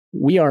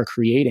we are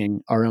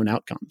creating our own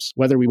outcomes,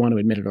 whether we want to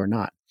admit it or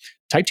not.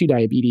 Type 2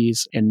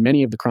 diabetes and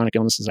many of the chronic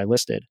illnesses I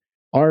listed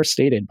are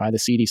stated by the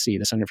CDC,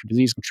 the Center for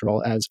Disease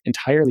Control, as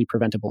entirely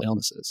preventable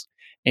illnesses.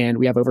 And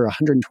we have over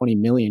 120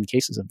 million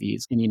cases of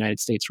these in the United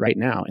States right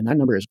now, and that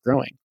number is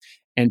growing.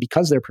 And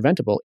because they're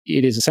preventable,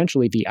 it is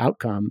essentially the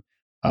outcome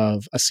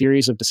of a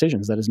series of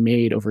decisions that is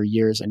made over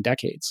years and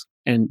decades.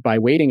 And by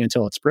waiting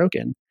until it's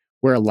broken,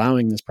 we're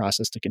allowing this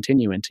process to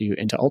continue and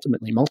to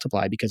ultimately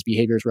multiply because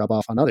behaviors rub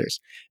off on others.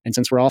 And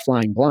since we're all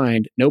flying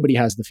blind, nobody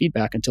has the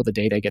feedback until the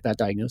day they get that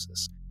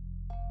diagnosis.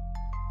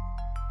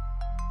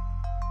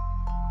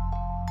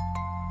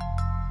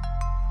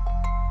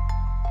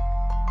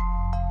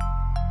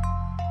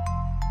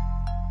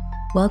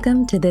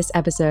 Welcome to this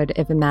episode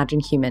of Imagine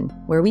Human,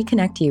 where we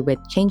connect you with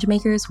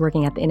changemakers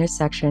working at the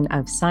intersection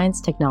of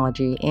science,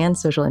 technology, and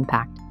social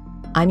impact.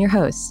 I'm your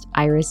host,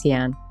 Iris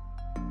Yan.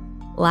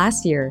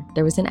 Last year,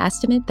 there was an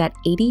estimate that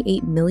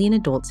 88 million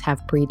adults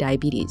have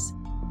prediabetes.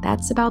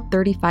 That's about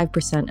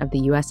 35% of the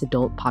US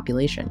adult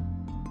population.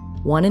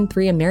 1 in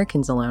 3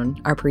 Americans alone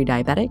are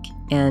prediabetic,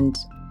 and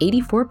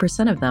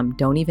 84% of them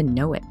don't even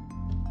know it.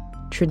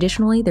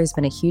 Traditionally, there's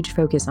been a huge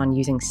focus on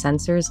using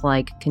sensors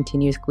like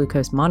continuous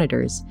glucose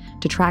monitors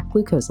to track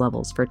glucose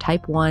levels for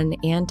type 1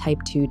 and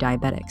type 2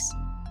 diabetics.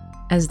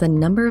 As the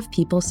number of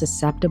people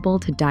susceptible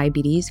to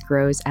diabetes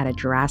grows at a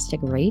drastic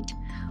rate,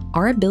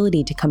 our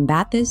ability to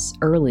combat this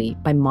early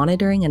by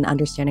monitoring and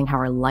understanding how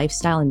our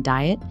lifestyle and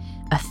diet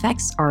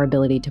affects our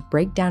ability to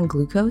break down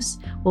glucose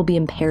will be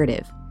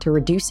imperative to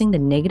reducing the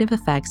negative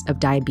effects of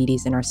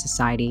diabetes in our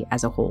society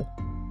as a whole.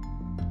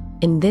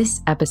 In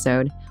this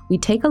episode, we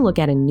take a look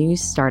at a new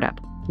startup,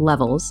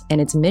 Levels,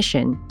 and its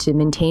mission to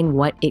maintain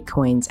what it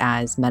coins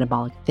as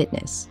metabolic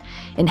fitness,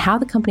 and how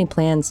the company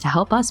plans to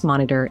help us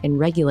monitor and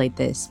regulate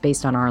this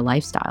based on our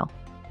lifestyle.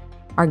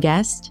 Our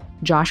guest,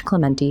 Josh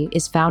Clemente,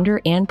 is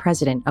founder and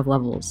president of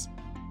Levels.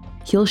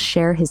 He'll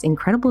share his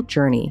incredible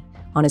journey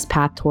on his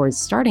path towards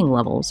starting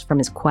Levels, from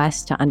his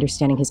quest to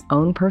understanding his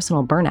own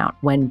personal burnout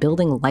when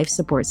building life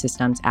support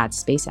systems at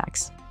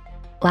SpaceX.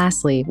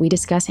 Lastly, we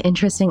discuss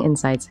interesting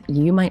insights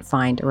you might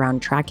find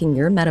around tracking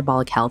your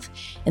metabolic health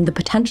and the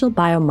potential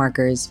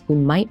biomarkers we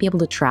might be able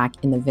to track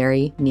in the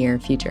very near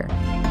future.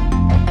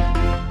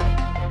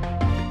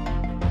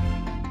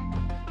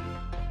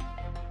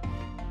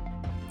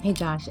 Hey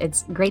Josh,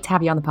 it's great to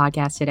have you on the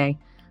podcast today.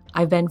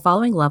 I've been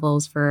following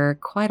Levels for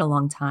quite a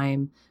long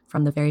time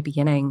from the very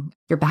beginning.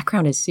 Your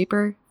background is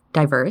super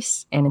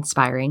diverse and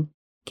inspiring.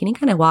 Can you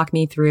kind of walk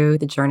me through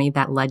the journey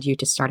that led you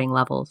to starting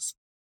Levels?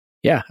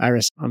 Yeah,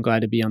 Iris, I'm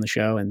glad to be on the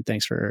show and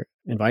thanks for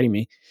inviting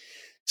me.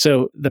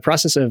 So the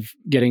process of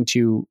getting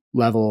to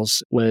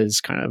Levels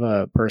was kind of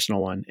a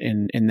personal one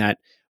in that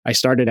I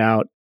started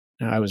out,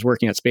 I was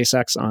working at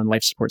SpaceX on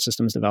life support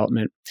systems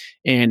development,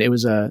 and it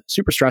was a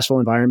super stressful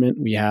environment.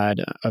 We had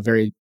a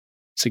very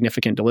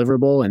significant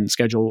deliverable, and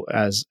schedule,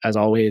 as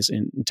always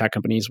in tech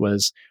companies,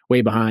 was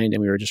way behind,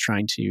 and we were just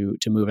trying to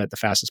move at the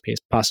fastest pace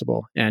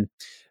possible. And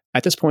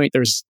at this point,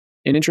 there's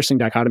an interesting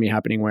dichotomy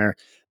happening where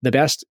the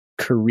best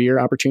career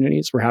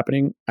opportunities were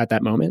happening at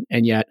that moment.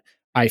 And yet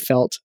I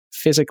felt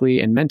physically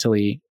and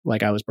mentally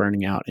like I was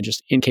burning out and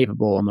just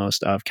incapable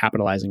almost of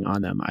capitalizing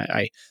on them.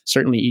 I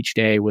certainly each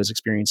day was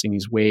experiencing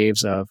these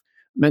waves of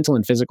mental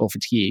and physical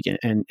fatigue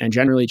and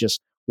generally just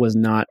was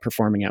not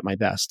performing at my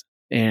best.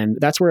 And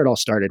that's where it all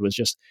started, was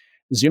just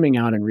zooming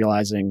out and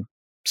realizing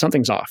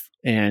something's off.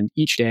 And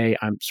each day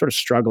I'm sort of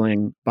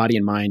struggling, body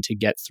and mind, to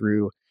get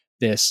through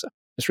this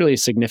really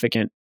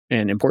significant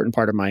an important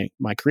part of my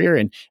career.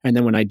 And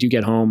then when I do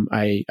get home,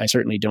 I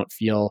certainly don't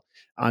feel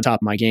on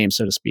top of my game,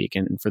 so to speak.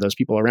 And for those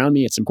people around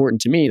me, it's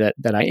important to me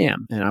that I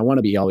am. And I want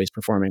to be always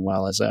performing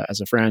well as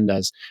a friend,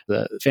 as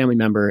a family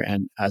member,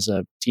 and as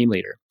a team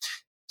leader.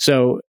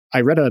 So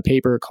I read a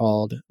paper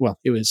called,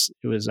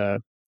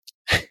 the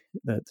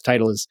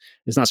title is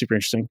not super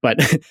interesting, but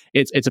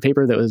it's a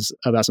paper that was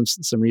about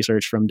some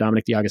research from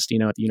Dominic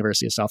D'Agostino at the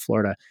University of South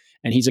Florida.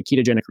 And he's a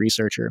ketogenic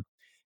researcher.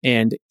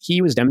 And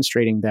he was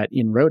demonstrating that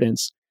in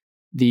rodents,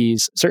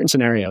 these certain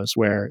scenarios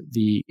where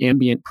the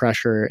ambient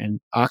pressure and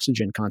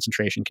oxygen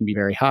concentration can be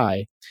very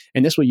high,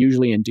 and this will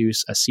usually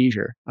induce a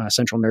seizure,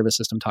 central nervous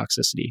system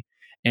toxicity.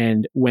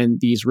 And when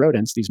these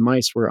rodents, these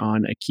mice, were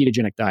on a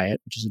ketogenic diet,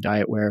 which is a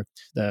diet where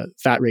the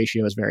fat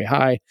ratio is very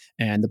high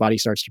and the body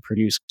starts to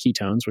produce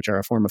ketones, which are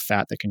a form of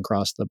fat that can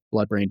cross the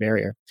blood-brain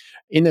barrier.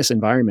 In this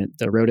environment,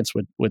 the rodents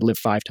would live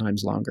 5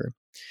 times longer.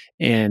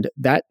 And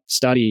that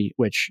study,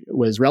 which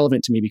was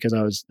relevant to me because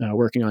I was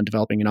working on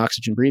developing an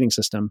oxygen breathing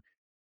system,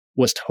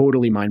 was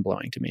totally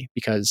mind-blowing to me,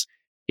 because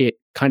it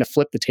kind of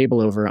flipped the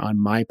table over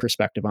on my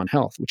perspective on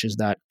health, which is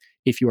that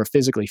if you are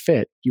physically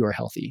fit, you are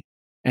healthy.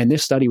 And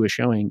this study was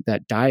showing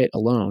that diet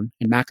alone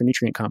and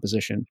macronutrient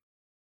composition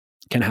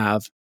can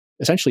have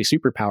essentially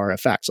superpower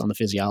effects on the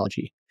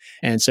physiology.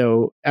 And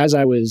so as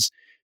I was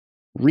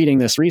reading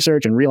this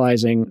research and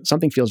realizing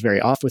something feels very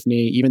off with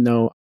me, even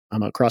though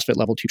I'm a CrossFit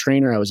level 2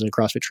 trainer, I was a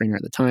CrossFit trainer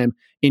at the time,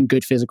 in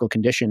good physical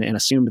condition, and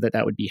assumed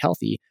that would be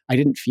healthy, I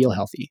didn't feel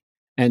healthy.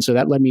 And so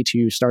that led me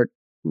to start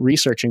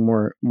researching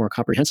more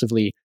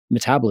comprehensively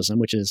metabolism,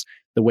 which is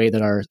the way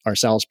that our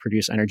cells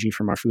produce energy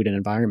from our food and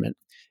environment.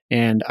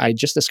 And I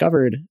just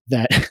discovered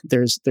that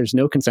there's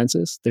no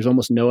consensus. There's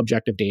almost no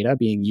objective data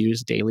being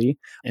used daily.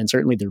 And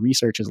certainly the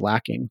research is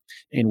lacking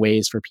in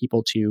ways for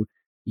people to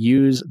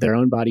use their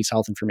own body's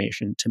health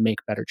information to make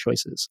better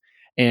choices.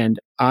 And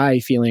I,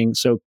 feeling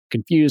so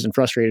confused and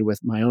frustrated with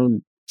my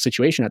own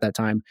situation at that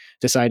time,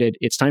 decided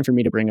it's time for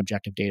me to bring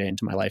objective data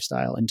into my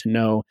lifestyle and to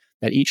know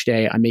that each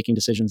day I'm making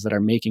decisions that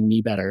are making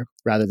me better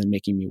rather than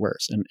making me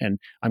worse. And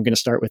I'm going to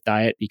start with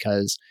diet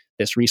because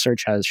this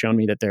research has shown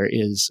me that there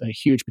is a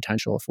huge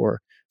potential for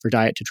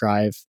diet to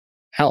drive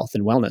health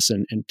and wellness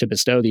and to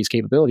bestow these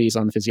capabilities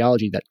on the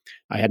physiology that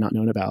I had not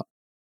known about.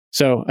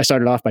 So I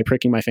started off by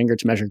pricking my finger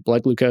to measure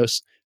blood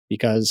glucose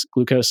because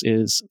glucose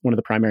is one of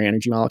the primary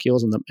energy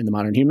molecules in the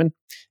modern human.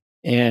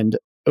 And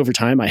over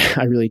time,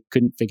 I really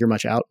couldn't figure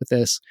much out with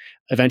this.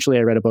 Eventually,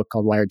 I read a book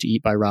called Wired to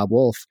Eat by Rob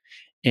Wolf.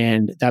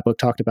 And that book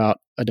talked about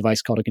a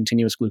device called a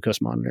continuous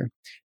glucose monitor.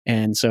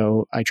 And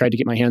so I tried to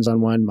get my hands on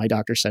one. My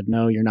doctor said,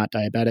 no, you're not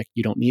diabetic.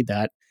 You don't need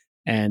that.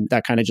 And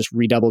that kind of just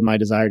redoubled my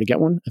desire to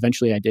get one.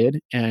 Eventually I did.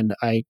 And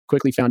I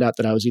quickly found out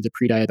that I was either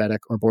pre-diabetic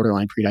or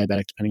borderline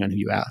pre-diabetic, depending on who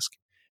you ask.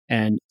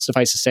 And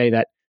suffice to say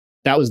that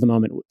that was the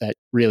moment that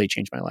really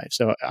changed my life.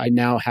 So I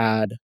now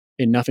had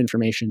enough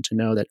information to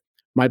know that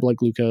my blood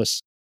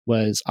glucose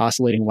was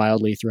oscillating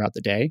wildly throughout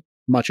the day.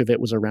 Much of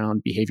it was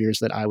around behaviors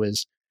that I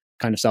was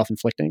kind of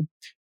self-inflicting.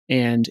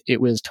 And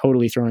it was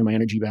totally throwing my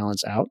energy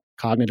balance out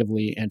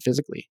cognitively and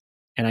physically.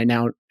 And I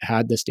now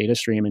had this data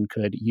stream and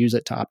could use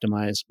it to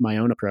optimize my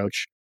own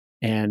approach.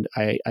 And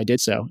I did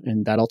so.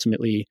 And that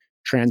ultimately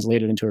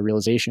translated into a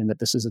realization that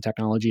this is a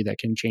technology that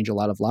can change a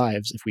lot of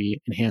lives if we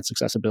enhance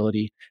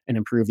accessibility and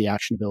improve the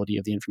actionability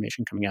of the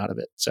information coming out of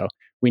it. So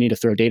we need to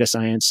throw data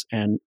science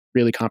and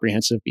really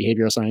comprehensive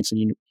behavioral science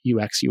and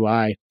UX,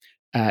 UI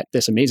at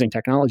this amazing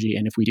technology.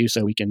 And if we do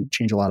so, we can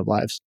change a lot of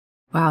lives.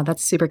 Wow,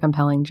 that's super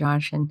compelling,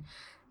 Josh. And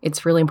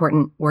it's really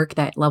important work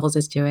that Levels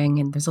is doing.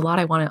 And there's a lot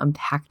I want to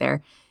unpack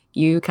there.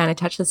 You kind of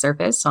touched the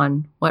surface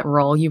on what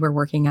role you were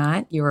working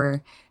at. You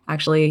were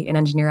actually an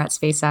engineer at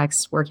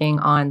SpaceX working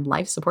on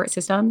life support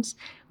systems,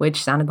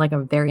 which sounded like a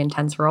very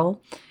intense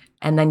role.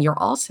 And then you're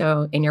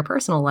also in your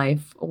personal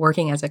life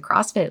working as a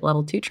CrossFit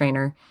level 2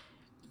 trainer.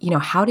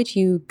 How did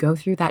you go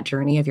through that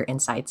journey of your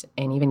insights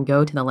and even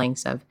go to the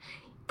lengths of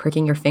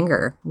pricking your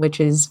finger, which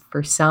is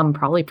for some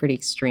probably pretty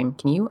extreme?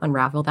 Can you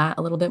unravel that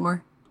a little bit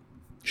more?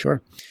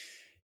 Sure.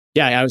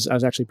 Yeah, I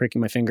was actually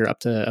pricking my finger up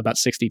to about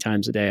 60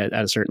 times a day at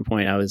a certain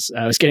point. I was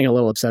getting a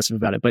little obsessive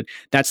about it. But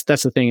that's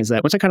the thing, is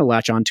that once I kind of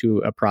latch onto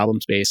a problem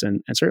space,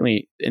 and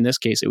certainly in this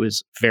case, it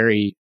was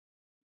very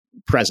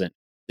present.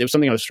 It was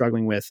something I was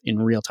struggling with in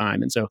real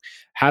time. And so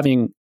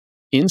having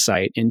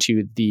insight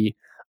into the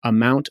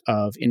amount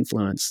of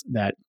influence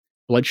that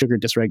blood sugar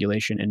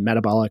dysregulation and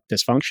metabolic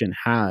dysfunction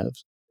have,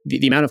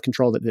 the amount of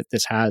control that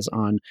this has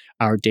on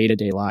our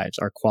day-to-day lives,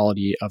 our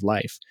quality of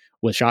life,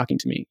 was shocking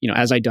to me.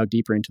 As I dug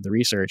deeper into the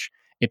research,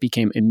 it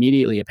became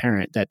immediately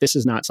apparent that this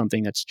is not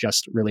something that's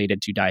just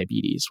related to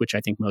diabetes, which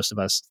I think most of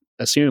us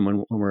assume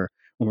when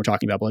we're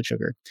talking about blood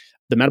sugar.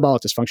 The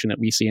metabolic dysfunction that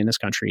we see in this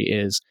country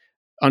is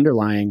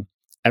underlying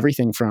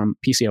everything from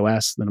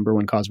PCOS, the number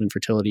one cause of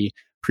infertility,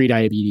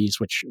 prediabetes,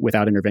 which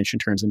without intervention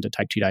turns into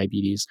type 2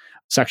 diabetes,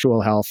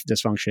 sexual health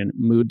dysfunction,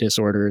 mood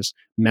disorders,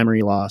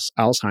 memory loss,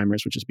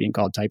 Alzheimer's, which is being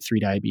called type 3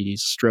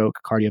 diabetes, stroke,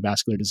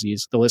 cardiovascular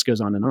disease. The list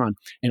goes on.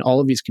 And all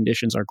of these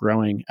conditions are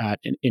growing at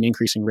an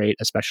increasing rate,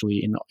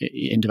 especially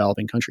in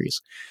developing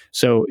countries.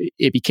 So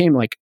it became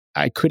like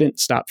I couldn't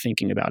stop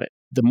thinking about it.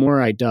 The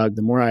more I dug,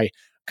 the more I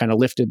kind of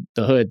lifted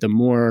the hood, the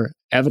more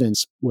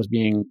evidence was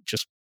being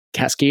just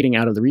cascading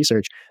out of the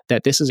research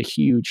that this is a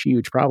huge,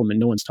 huge problem and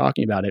no one's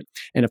talking about it.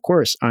 And of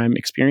course, I'm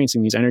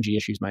experiencing these energy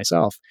issues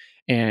myself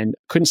and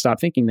couldn't stop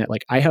thinking that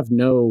I have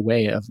no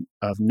way of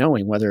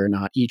knowing whether or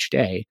not each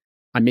day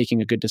I'm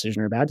making a good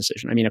decision or a bad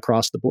decision. I mean,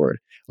 across the board,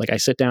 I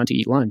sit down to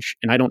eat lunch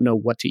and I don't know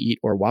what to eat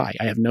or why.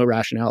 I have no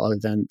rationale other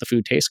than the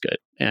food tastes good.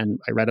 And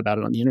I read about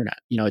it on the internet.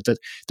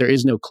 There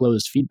is no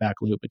closed feedback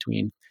loop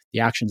between the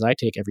actions I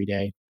take every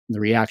day and the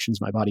reactions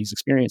my body's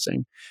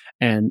experiencing.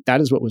 And that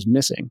is what was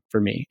missing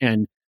for me.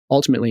 And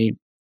ultimately,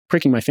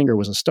 pricking my finger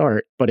was a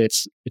start, but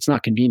it's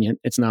not convenient.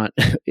 It's not,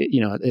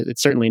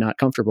 it's certainly not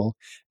comfortable.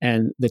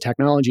 And the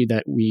technology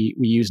that we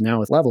use now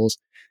with Levels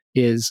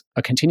is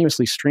a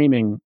continuously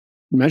streaming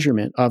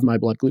measurement of my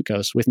blood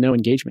glucose with no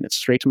engagement. It's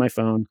straight to my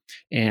phone,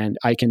 and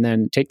I can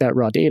then take that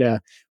raw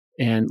data,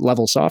 and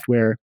Levels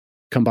software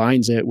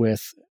combines it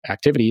with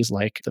activities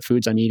like the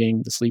foods I'm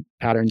eating, the sleep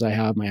patterns I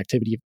have, my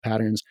activity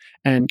patterns,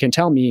 and can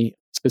tell me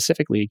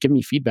specifically, give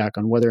me feedback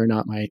on whether or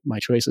not my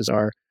choices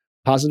are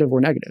positive or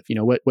negative.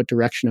 What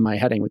direction am I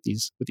heading with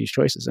these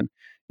choices? And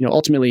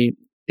ultimately,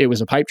 it was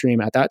a pipe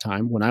dream at that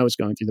time when I was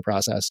going through the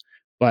process.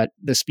 But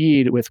the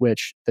speed with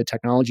which the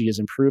technology is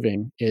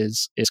improving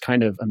is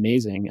kind of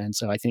amazing. And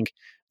so I think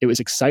it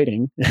was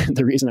exciting.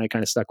 The reason I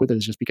kind of stuck with it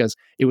is just because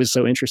it was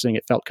so interesting.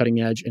 It felt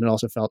cutting edge, and it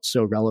also felt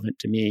so relevant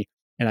to me.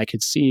 And I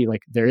could see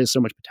there is so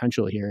much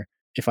potential here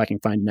if I can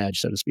find an edge,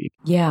 so to speak.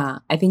 Yeah,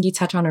 I think you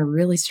touch on a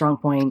really strong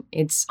point.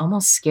 It's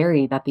almost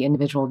scary that the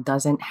individual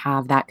doesn't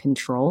have that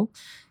control.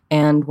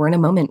 And we're in a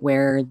moment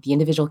where the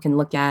individual can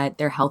look at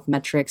their health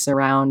metrics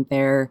around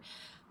their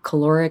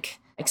caloric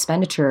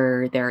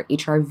expenditure, their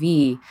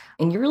HRV,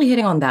 and you're really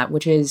hitting on that,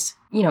 which is,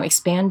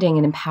 expanding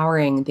and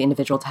empowering the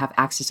individual to have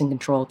access and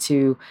control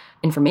to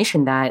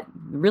information that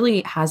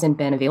really hasn't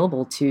been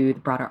available to the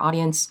broader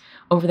audience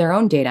over their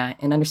own data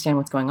and understand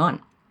what's going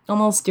on,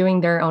 almost doing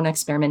their own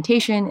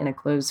experimentation in a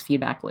closed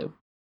feedback loop.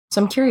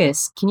 So I'm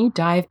curious, can you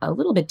dive a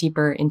little bit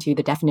deeper into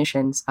the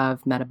definitions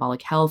of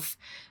metabolic health,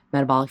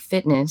 metabolic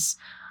fitness?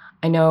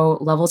 I know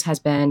Levels has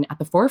been at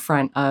the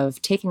forefront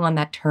of taking on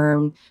that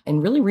term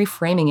and really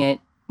reframing it,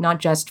 not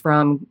just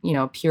from,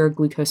 pure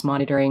glucose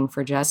monitoring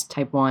for just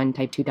type 1,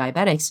 type 2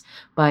 diabetics,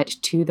 but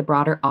to the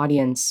broader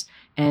audience.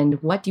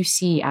 And what do you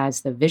see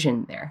as the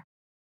vision there?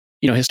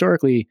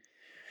 Historically,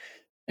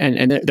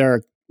 and there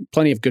are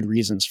plenty of good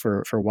reasons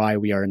for why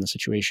we are in the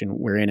situation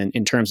we're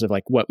in terms of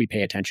like what we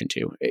pay attention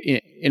to.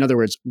 In other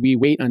words, we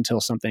wait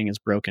until something is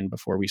broken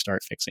before we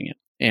start fixing it.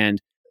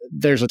 And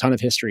there's a ton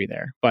of history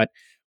there. But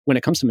when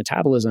it comes to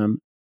metabolism,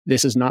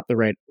 this is not the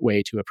right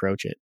way to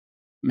approach it.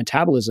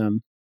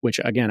 Metabolism, which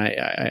again,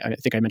 I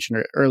think I mentioned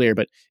it earlier,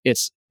 but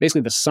it's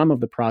basically the sum of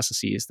the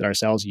processes that our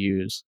cells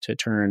use to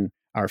turn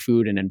our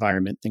food and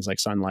environment, things like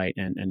sunlight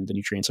and the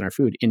nutrients in our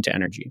food, into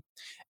energy.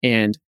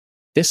 And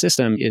this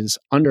system is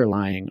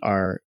underlying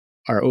our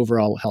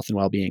overall health and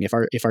well-being.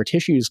 If our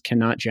tissues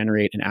cannot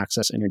generate and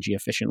access energy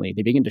efficiently,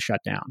 they begin to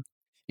shut down.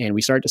 And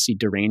we start to see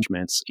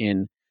derangements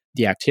in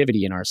the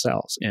activity in our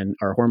cells, and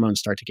our hormones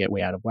start to get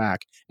way out of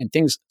whack, and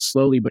things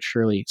slowly but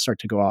surely start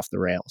to go off the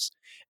rails.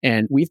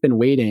 And we've been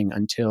waiting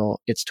until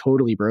it's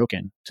totally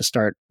broken to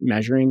start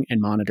measuring and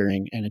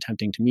monitoring and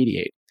attempting to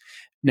mediate.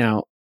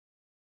 Now,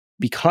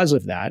 because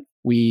of that,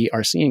 we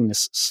are seeing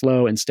this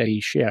slow and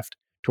steady shift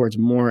towards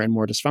more and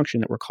more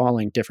dysfunction that we're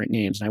calling different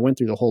names. And I went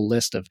through the whole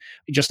list of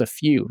just a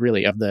few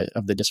really of the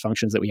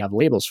dysfunctions that we have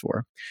labels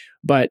for.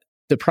 But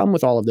the problem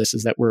with all of this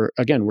is that we're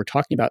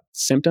talking about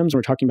symptoms,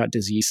 we're talking about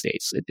disease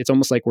states. It's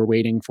almost like we're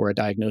waiting for a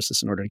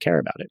diagnosis in order to care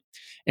about it.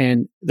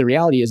 And the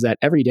reality is that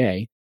every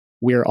day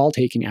we're all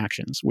taking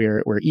actions.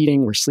 We're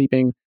eating, we're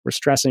sleeping, we're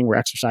stressing, we're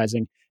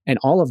exercising, and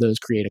all of those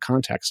create a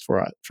context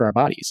for our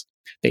bodies.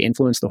 They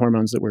influence the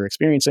hormones that we're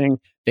experiencing.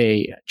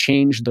 They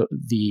change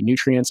the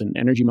nutrients and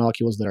energy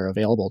molecules that are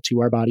available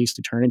to our bodies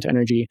to turn into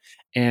energy.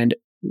 And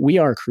we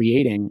are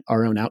creating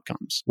our own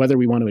outcomes, whether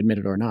we want to admit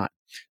it or not.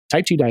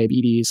 Type 2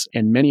 diabetes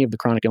and many of the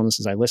chronic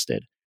illnesses I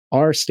listed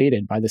are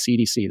stated by the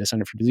CDC, the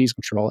Center for Disease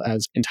Control,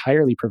 as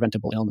entirely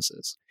preventable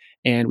illnesses.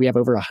 And we have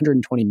over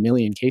 120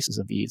 million cases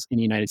of these in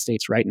the United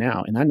States right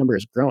now, and that number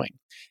is growing.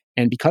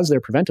 And because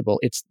they're preventable,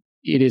 it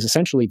is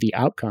essentially the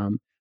outcome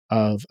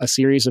of a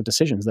series of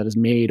decisions that is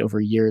made over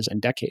years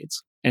and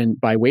decades. And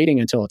by waiting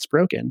until it's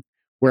broken,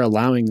 we're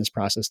allowing this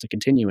process to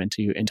continue and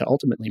to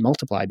ultimately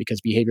multiply because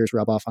behaviors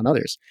rub off on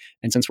others.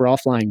 And since we're all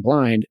flying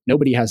blind,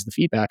 nobody has the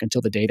feedback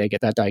until the day they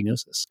get that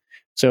diagnosis.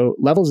 So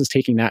Levels is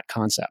taking that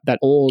concept, that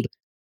old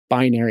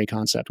binary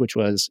concept, which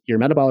was you're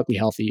metabolically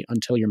healthy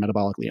until you're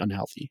metabolically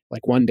unhealthy.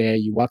 Like one day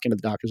you walk into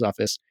the doctor's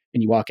office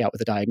and you walk out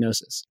with a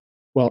diagnosis.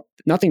 Well,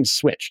 nothing's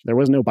switched. There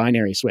was no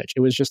binary switch.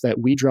 It was just that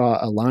we draw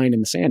a line in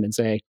the sand and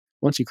say,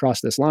 once you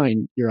cross this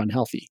line, you're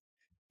unhealthy.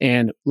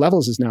 And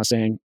Levels is now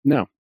saying,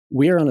 no,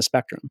 we are on a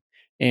spectrum.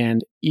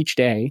 And each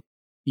day,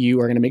 you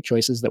are going to make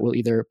choices that will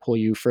either pull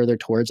you further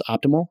towards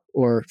optimal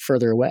or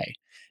further away.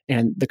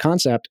 And the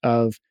concept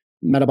of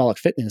metabolic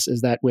fitness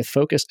is that with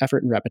focus,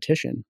 effort, and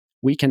repetition,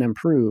 we can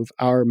improve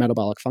our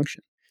metabolic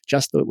function.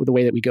 Just the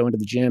way that we go into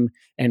the gym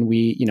and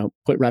we,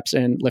 put reps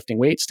in lifting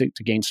weights to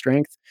gain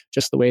strength,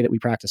 just the way that we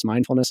practice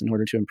mindfulness in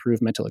order to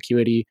improve mental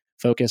acuity,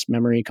 focus,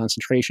 memory,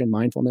 concentration,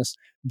 mindfulness.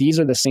 These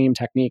are the same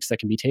techniques that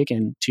can be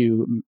taken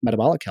to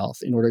metabolic health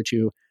in order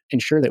to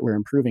ensure that we're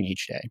improving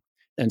each day.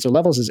 And so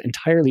Levels is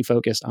entirely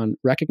focused on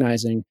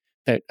recognizing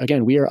that,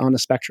 again, we are on a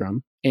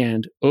spectrum,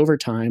 and over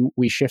time,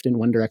 we shift in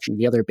one direction or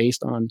the other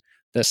based on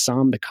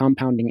the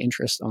compounding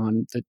interest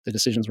on the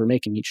decisions we're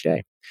making each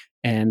day.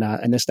 And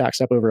this stacks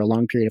up over a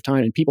long period of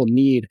time, and people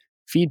need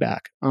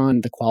feedback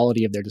on the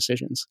quality of their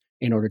decisions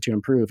in order to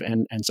improve.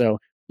 And so,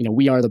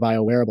 we are the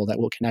biowearable that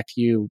will connect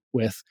you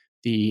with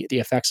the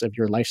effects of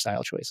your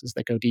lifestyle choices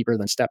that go deeper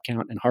than step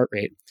count and heart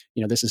rate.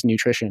 This is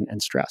nutrition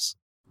and stress.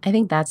 I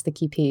think that's the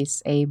key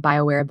piece, a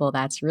biowearable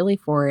that's really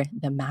for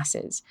the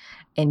masses.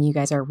 And you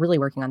guys are really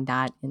working on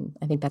that. And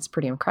I think that's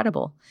pretty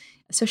incredible.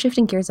 So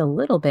shifting gears a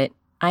little bit,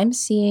 I'm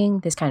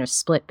seeing this kind of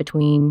split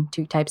between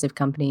two types of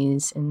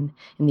companies in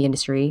the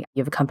industry.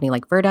 You have a company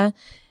like Virta.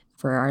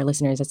 For our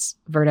listeners,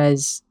 Virta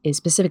is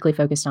specifically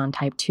focused on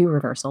type 2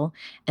 reversal.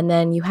 And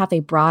then you have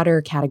a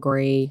broader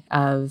category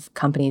of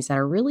companies that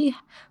are really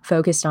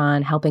focused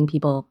on helping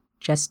people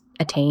just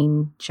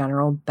attain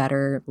general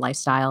better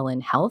lifestyle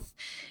and health.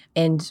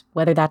 And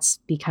whether that's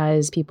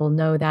because people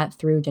know that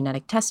through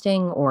genetic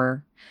testing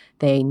or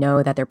they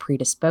know that they're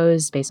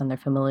predisposed based on their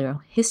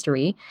familial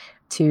history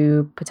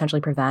to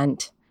potentially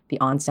prevent the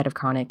onset of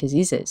chronic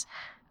diseases.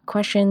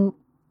 Question,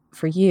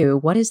 For you,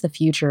 what does the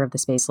future of the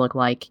space look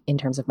like in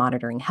terms of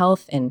monitoring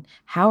health? And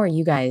how are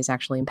you guys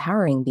actually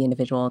empowering the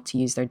individual to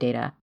use their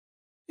data?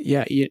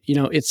 Yeah,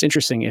 it's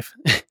interesting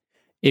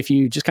if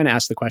you just kind of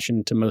ask the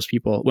question to most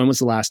people, when was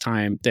the last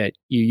time that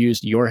you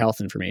used your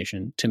health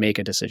information to make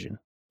a decision,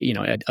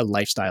 a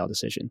lifestyle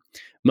decision?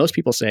 Most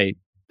people say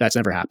that's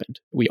never happened.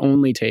 We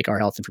only take our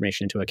health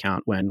information into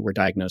account when we're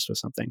diagnosed with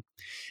something.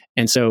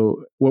 And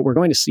so what we're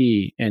going to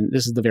see, and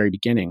this is the very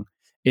beginning,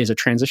 is a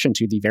transition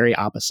to the very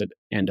opposite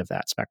end of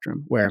that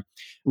spectrum, where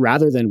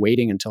rather than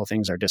waiting until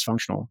things are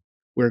dysfunctional,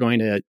 we're going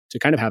to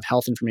kind of have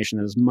health information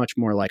that is much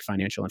more like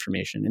financial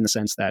information, in the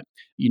sense that,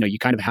 you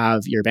kind of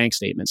have your bank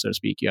statement, so to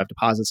speak. You have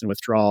deposits and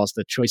withdrawals,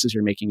 the choices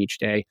you're making each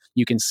day.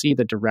 You can see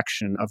the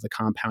direction of the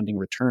compounding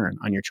return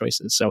on your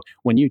choices. So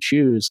when you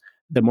choose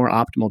the more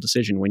optimal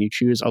decision, when you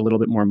choose a little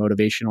bit more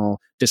motivational,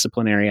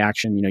 disciplinary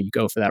action, you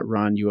go for that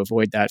run, you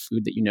avoid that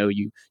food that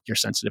you're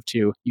sensitive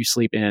to, you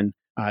sleep in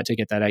to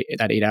get that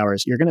 8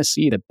 hours, you're going to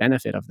see the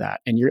benefit of that,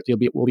 and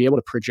we'll be able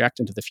to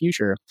project into the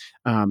future,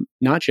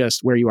 not just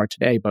where you are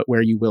today, but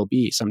where you will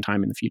be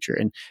sometime in the future.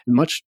 And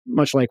much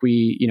like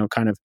we,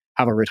 kind of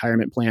have our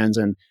retirement plans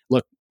and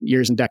look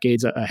years and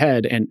decades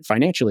ahead, and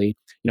financially,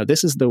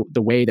 this is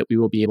the way that we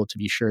will be able to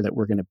be sure that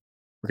we're going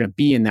to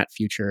be in that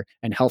future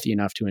and healthy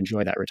enough to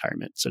enjoy that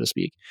retirement, so to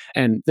speak.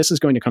 And this is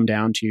going to come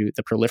down to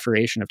the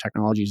proliferation of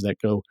technologies that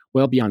go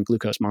well beyond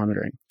glucose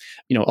monitoring.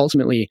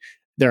 Ultimately,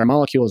 there are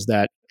molecules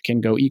that can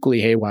go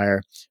equally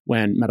haywire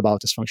when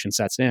metabolic dysfunction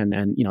sets in.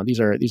 And, these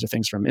are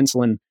things from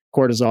insulin,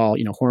 cortisol,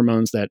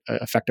 hormones that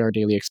affect our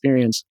daily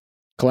experience,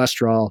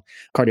 cholesterol,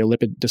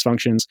 cardiolipid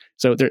dysfunctions.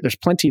 So there's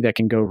plenty that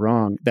can go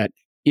wrong that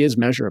is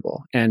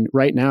measurable. And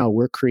right now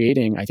we're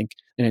creating, I think,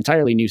 an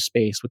entirely new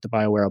space with the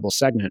biowearable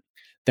segment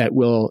that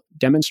will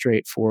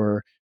demonstrate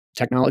for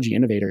technology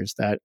innovators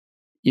that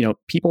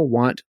people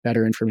want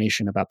better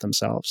information about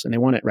themselves, and they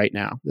want it right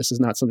now. This is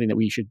not something that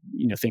we should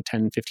think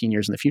 10, 15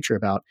 years in the future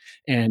about.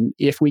 And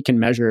if we can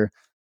measure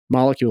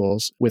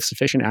molecules with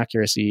sufficient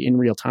accuracy in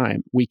real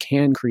time, we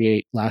can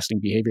create lasting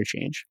behavior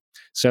change.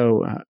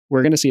 So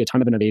we're going to see a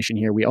ton of innovation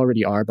here. We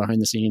already are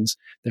behind the scenes.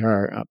 There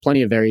are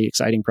plenty of very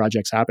exciting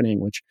projects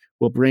happening, which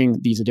will bring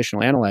these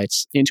additional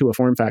analytes into a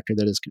form factor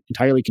that is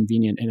entirely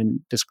convenient and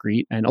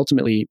discrete, and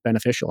ultimately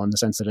beneficial in the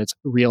sense that it's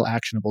real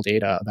actionable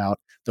data about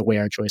the way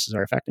our choices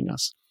are affecting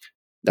us.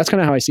 That's kind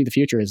of how I see the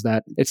future, is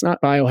that it's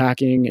not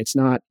biohacking. It's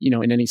not,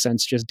 in any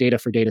sense, just data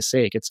for data's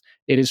sake.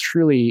 It is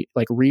truly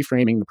like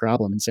reframing the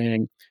problem and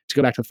saying, to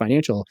go back to the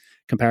financial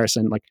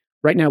comparison, like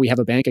right now we have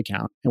a bank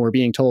account and we're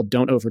being told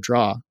don't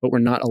overdraw, but we're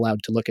not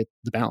allowed to look at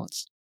the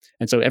balance.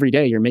 And so every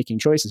day you're making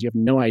choices. You have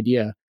no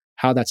idea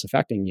how that's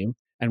affecting you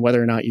and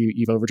whether or not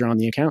you've overdrawn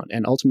the account.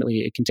 And ultimately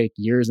it can take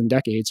years and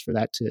decades for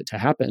that to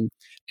happen.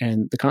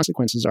 And the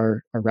consequences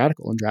are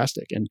radical and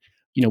drastic. And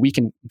we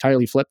can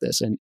entirely flip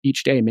this and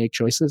each day make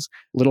choices,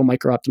 little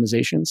micro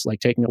optimizations, like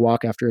taking a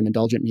walk after an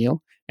indulgent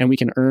meal, and we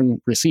can earn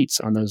receipts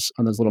on those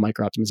little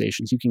micro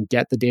optimizations. You can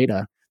get the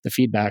data, the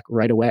feedback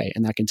right away,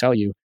 and that can tell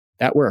you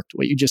that worked.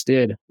 What you just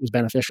did was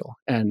beneficial,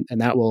 and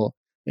that will,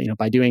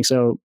 by doing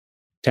so,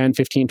 10,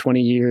 15,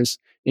 20 years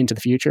into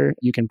the future,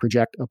 you can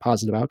project a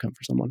positive outcome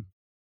for someone.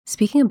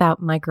 Speaking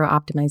about micro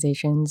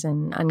optimizations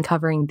and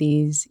uncovering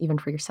these even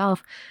for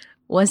yourself,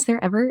 was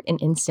there ever an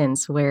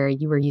instance where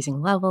you were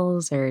using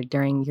levels or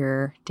during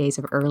your days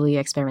of early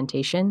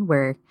experimentation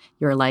where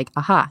you were like,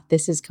 aha,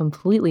 this is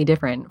completely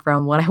different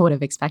from what I would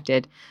have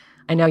expected?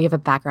 I know you have a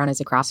background as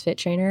a CrossFit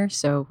trainer,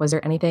 so was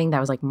there anything that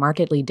was like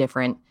markedly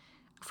different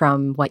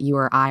from what you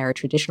or I are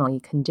traditionally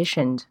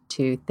conditioned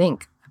to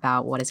think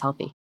about what is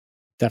healthy?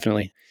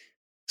 Definitely.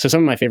 So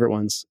some of my favorite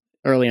ones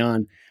early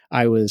on,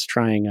 I was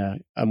trying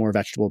a more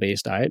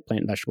vegetable-based diet,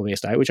 plant and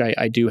vegetable-based diet, which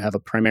I do have a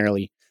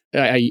primarily,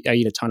 I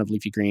eat a ton of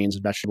leafy greens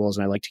and vegetables,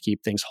 and I like to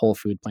keep things whole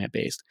food,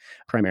 plant-based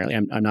primarily.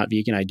 I'm not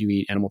vegan. I do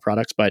eat animal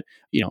products, but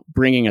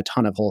bringing a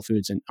ton of whole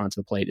foods onto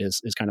the plate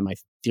is kind of my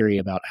theory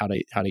about how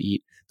to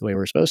eat the way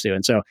we're supposed to.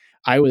 And so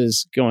I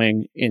was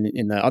going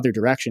in the other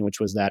direction, which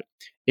was that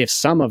if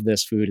some of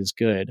this food is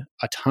good,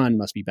 a ton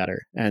must be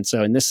better. And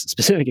so in this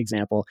specific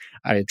example,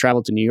 I had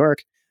traveled to New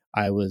York.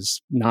 I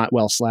was not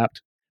well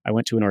slept. I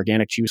went to an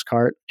organic juice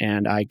cart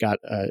and I got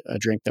a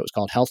drink that was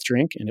called Health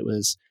Drink, and it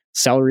was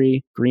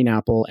celery, green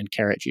apple, and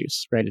carrot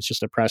juice, right? It's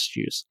just a pressed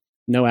juice,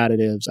 no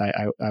additives.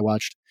 I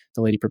watched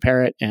the lady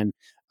prepare it, and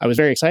I was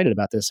very excited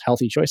about this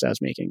healthy choice I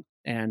was making.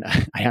 And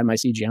I had my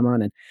CGM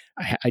on, and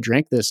I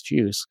drank this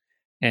juice,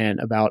 and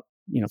about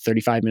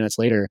 35 minutes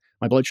later,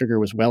 my blood sugar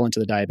was well into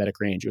the diabetic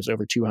range. It was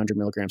over 200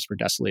 milligrams per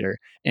deciliter.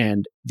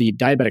 And the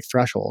diabetic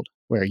threshold,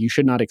 where you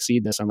should not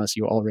exceed this unless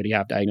you already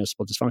have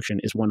diagnosable dysfunction,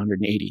 is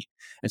 180.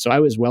 And so I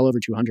was well over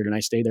 200, and I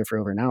stayed there for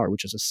over an hour,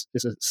 which is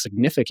a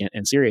significant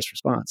and serious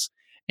response.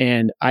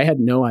 And I had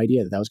no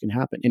idea that was going to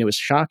happen. And it was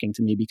shocking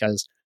to me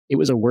because it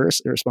was a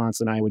worse response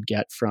than I would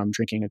get from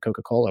drinking a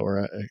Coca-Cola or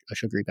a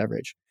sugary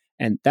beverage.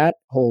 And that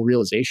whole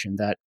realization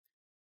that,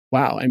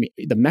 wow, I mean,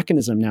 the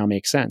mechanism now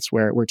makes sense,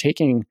 where we're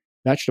taking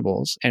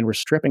vegetables and we're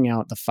stripping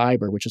out the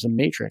fiber, which is a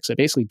matrix. It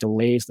basically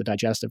delays the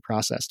digestive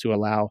process to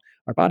allow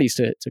our bodies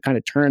to kind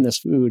of turn this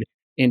food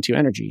into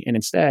energy. And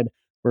instead,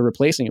 we're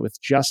replacing it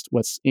with just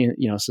what's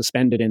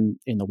suspended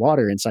in the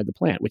water inside the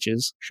plant, which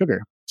is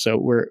sugar. So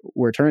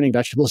we're turning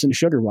vegetables into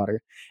sugar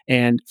water.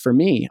 And for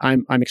me,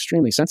 I'm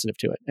extremely sensitive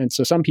to it. And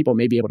so some people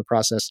may be able to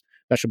process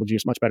vegetable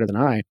juice much better than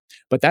I.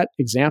 But that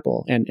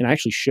example, and I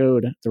actually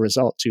showed the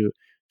result to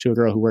a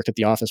girl who worked at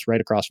the office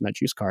right across from that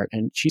juice cart.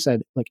 And she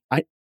said, like,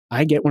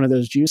 I get one of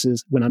those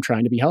juices when I'm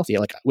trying to be healthy.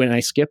 Like when I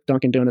skip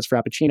Dunkin' Donuts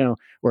Frappuccino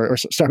or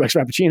Starbucks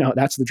Frappuccino,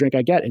 that's the drink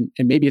I get. And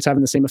maybe it's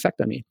having the same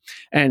effect on me.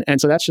 And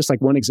so that's just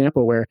like one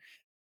example where,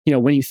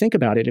 when you think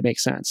about it, it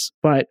makes sense.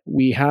 But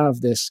we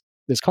have this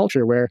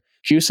culture where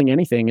juicing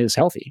anything is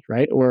healthy,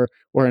 right? Or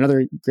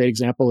another great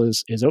example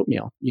is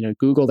oatmeal.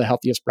 Google the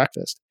healthiest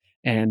breakfast,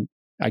 and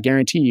I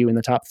guarantee you in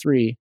the top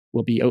 3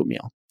 will be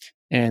oatmeal.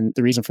 And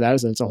the reason for that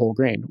is that it's a whole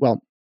grain.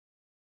 Well,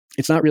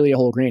 it's not really a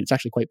whole grain. It's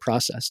actually quite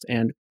processed,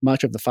 and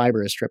much of the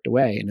fiber is stripped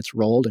away, and it's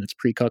rolled and it's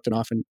pre-cooked, and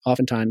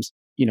oftentimes,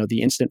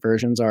 the instant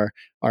versions are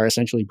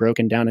essentially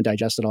broken down and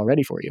digested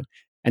already for you.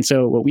 And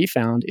so what we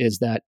found is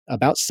that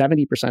about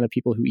 70% of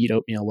people who eat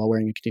oatmeal while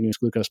wearing a continuous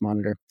glucose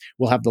monitor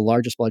will have the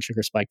largest blood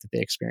sugar spike that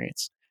they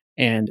experience.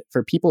 And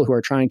for people who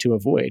are trying to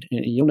avoid,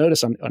 and you'll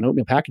notice on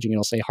oatmeal packaging,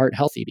 it'll say heart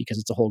healthy because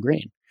it's a whole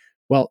grain.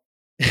 Well,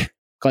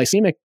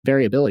 glycemic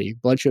variability,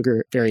 blood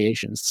sugar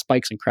variations,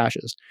 spikes and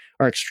crashes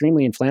are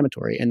extremely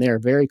inflammatory, and they are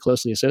very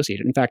closely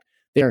associated. In fact,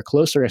 they are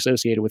closer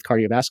associated with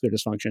cardiovascular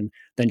dysfunction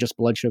than just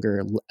blood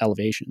sugar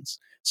elevations.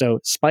 So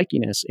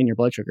spikiness in your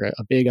blood sugar,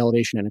 a big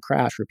elevation and a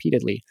crash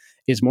repeatedly,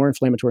 is more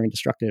inflammatory and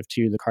destructive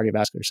to the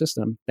cardiovascular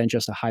system than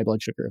just a high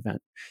blood sugar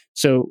event.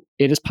 So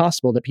it is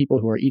possible that people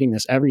who are eating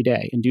this every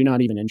day and do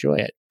not even enjoy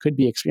it could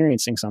be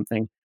experiencing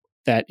something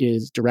that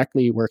is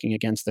directly working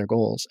against their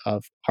goals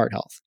of heart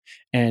health.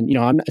 And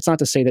it's not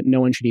to say that no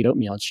one should eat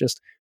oatmeal. It's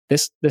just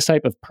this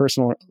type of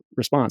personal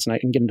response, and I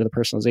can get into the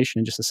personalization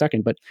in just a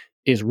second, but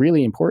is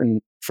really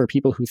important for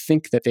people who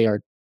think that they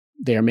are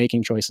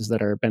making choices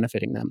that are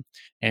benefiting them.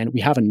 And we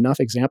have enough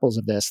examples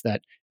of this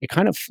that it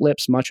kind of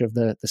flips much of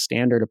the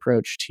standard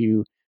approach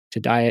to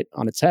diet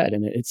on its head.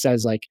 And it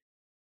says, like,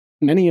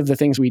 many of the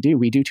things we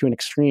do to an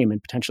extreme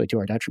and potentially to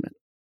our detriment.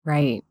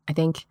 Right. I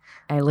think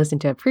I listened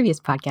to a previous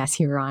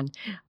podcast you were on,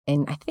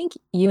 and I think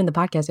you and the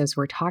podcast host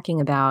were talking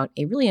about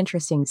a really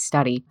interesting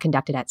study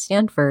conducted at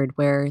Stanford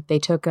where they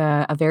took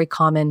a very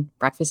common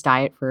breakfast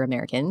diet for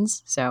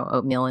Americans, so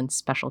oatmeal and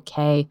Special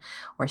K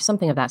or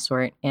something of that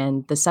sort,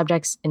 and the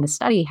subjects in the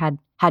study had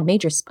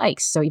major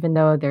spikes. So even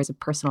though there's a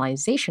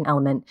personalization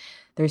element,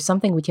 there's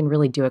something we can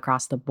really do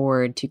across the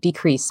board to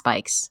decrease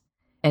spikes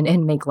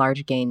and make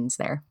large gains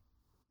there.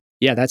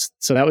 Yeah, that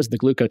was the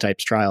glucotypes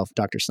trial.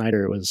 Dr.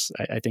 Snyder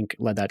I think,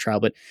 led that trial,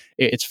 but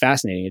it's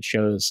fascinating. It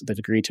shows the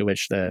degree to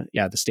which the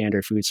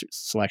standard food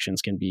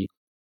selections can be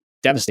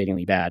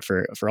devastatingly bad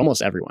for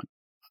almost everyone.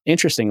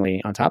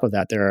 Interestingly, on top of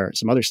that, there are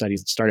some other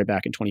studies that started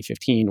back in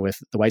 2015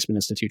 with the Weizmann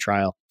Institute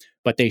trial,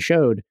 but they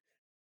showed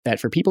that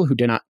for people who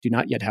do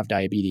not yet have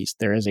diabetes,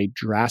 there is a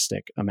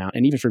drastic amount,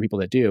 and even for people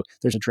that do,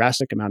 there's a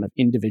drastic amount of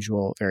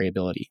individual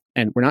variability.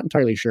 And we're not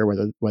entirely sure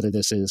whether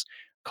this is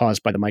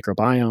caused by the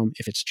microbiome,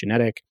 if it's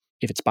genetic,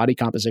 if it's body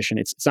composition.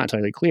 It's not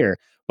entirely clear,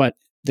 but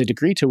the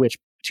degree to which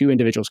 2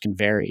 individuals can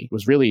vary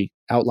was really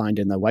outlined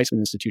in the Weizmann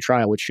Institute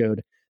trial, which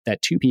showed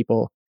that 2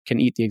 people can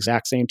eat the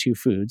exact same 2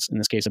 foods, in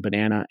this case, a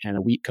banana and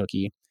a wheat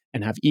cookie,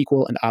 and have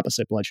equal and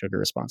opposite blood sugar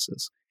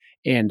responses.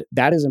 And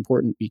that is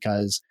important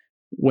because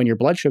when your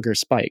blood sugar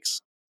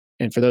spikes,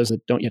 and for those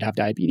that don't yet have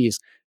diabetes,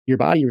 your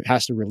body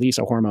has to release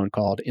a hormone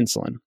called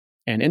insulin.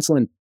 And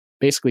insulin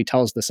basically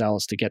tells the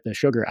cells to get the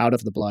sugar out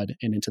of the blood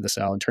and into the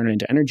cell and turn it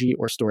into energy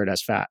or store it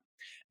as fat.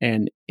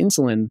 And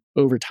insulin,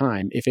 over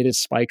time, if it is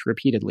spiked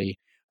repeatedly,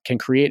 can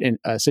create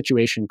a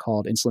situation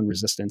called insulin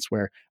resistance,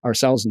 where our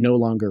cells no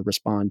longer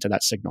respond to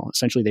that signal.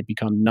 Essentially, they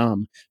become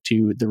numb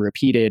to the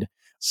repeated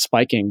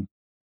spiking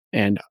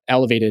and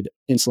elevated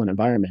insulin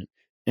environment,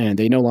 and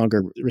they no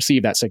longer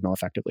receive that signal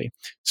effectively.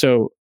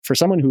 So for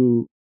someone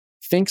who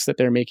thinks that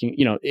they're making,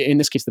 in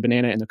this case, the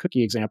banana and the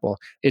cookie example,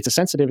 it's a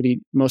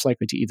sensitivity most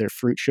likely to either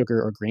fruit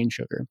sugar or grain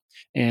sugar.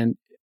 And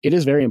it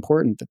is very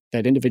important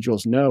that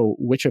individuals know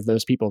which of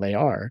those people they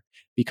are,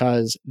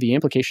 because the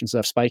implications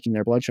of spiking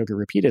their blood sugar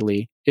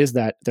repeatedly is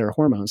that their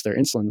hormones, their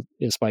insulin,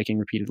 is spiking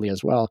repeatedly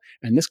as well.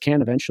 And this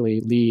can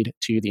eventually lead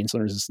to the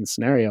insulin resistance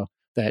scenario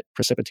that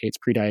precipitates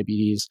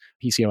prediabetes,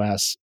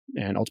 PCOS,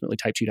 and ultimately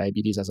type 2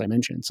 diabetes, as I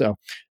mentioned. So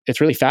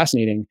it's really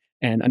fascinating.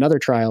 And another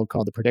trial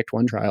called the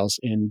Predict1 trials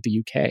in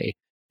the UK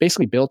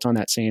basically built on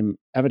that same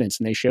evidence,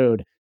 and they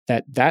showed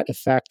that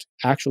effect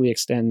actually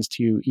extends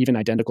to even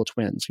identical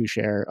twins who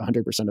share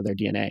 100% of their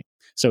DNA.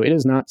 So it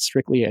is not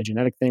strictly a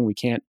genetic thing. We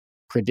can't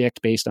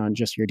predict based on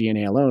just your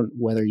DNA alone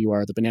whether you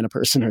are the banana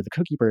person or the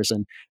cookie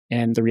person.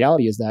 And the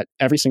reality is that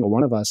every single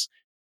one of us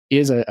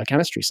is a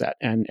chemistry set,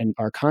 and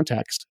our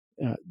context,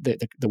 the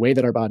way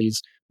that our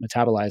bodies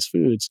metabolize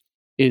foods,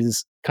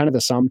 is kind of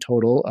the sum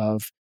total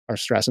of our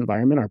stress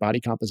environment, our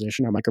body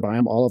composition, our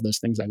microbiome, all of those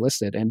things I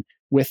listed. And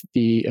with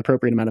the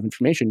appropriate amount of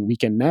information, we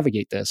can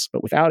navigate this.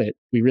 But without it,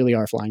 we really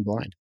are flying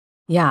blind.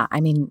 Yeah,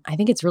 I mean, I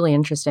think it's really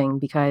interesting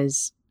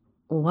because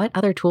what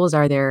other tools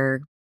are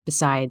there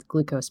besides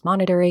glucose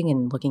monitoring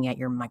and looking at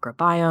your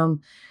microbiome?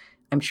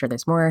 I'm sure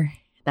there's more.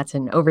 That's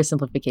an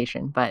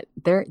oversimplification, but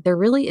there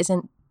really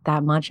isn't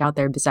that much out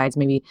there besides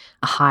maybe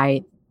a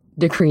high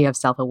degree of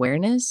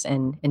self-awareness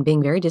and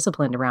being very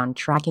disciplined around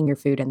tracking your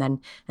food and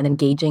then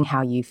gauging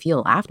how you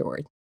feel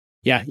afterward.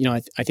 Yeah,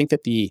 I think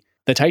that the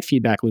tight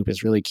feedback loop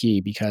is really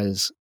key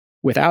because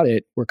without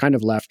it, we're kind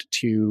of left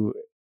to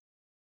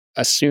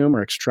assume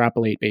or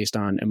extrapolate based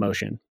on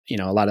emotion,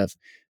 a lot of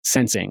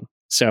sensing.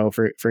 So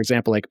for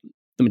example, like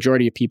the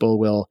majority of people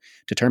will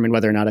determine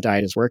whether or not a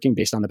diet is working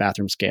based on the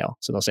bathroom scale.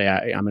 So they'll say,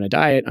 I'm going to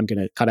diet, I'm going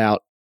to cut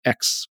out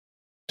X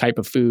type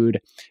of food,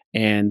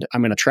 and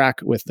I'm going to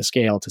track with the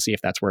scale to see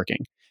if that's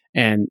working.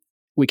 And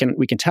we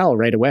can tell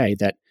right away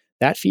that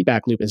that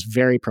feedback loop is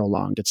very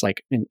prolonged. It's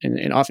like,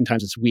 and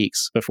oftentimes it's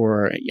weeks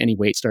before any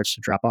weight starts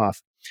to drop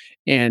off.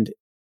 And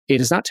it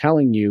is not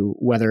telling you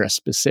whether a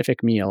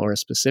specific meal or a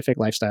specific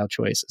lifestyle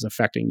choice is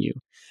affecting you.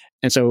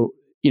 And so,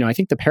 I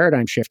think the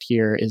paradigm shift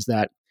here is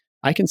that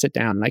I can sit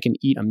down and I can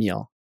eat a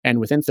meal, and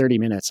within 30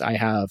 minutes, I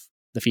have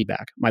the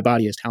feedback. My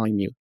body is telling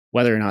me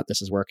whether or not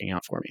this is working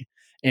out for me.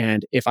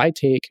 And if I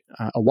take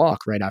a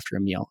walk right after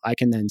a meal, I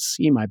can then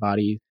see my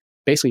body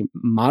basically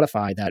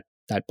modify that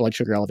blood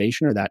sugar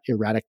elevation or that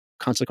erratic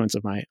consequence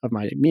of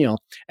my meal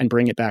and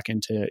bring it back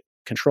into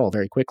control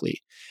very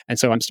quickly. And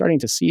so I'm starting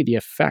to see the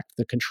effect,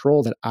 the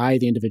control that I,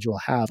 the individual,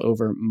 have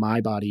over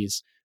my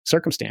body's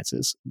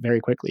circumstances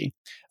very quickly.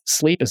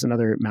 Sleep is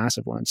another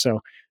massive one. So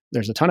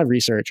there's a ton of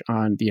research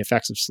on the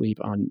effects of sleep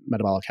on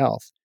metabolic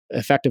health.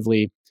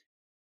 Effectively,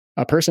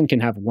 a person can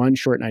have one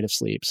short night of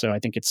sleep. So I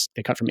think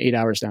they cut from 8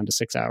 hours down to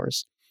 6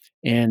 hours.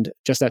 And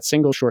just that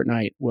single short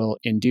night will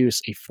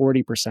induce a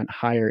 40%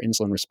 higher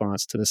insulin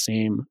response to the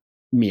same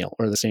meal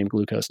or the same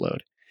glucose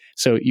load.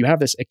 So you have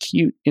this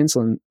acute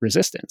insulin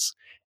resistance.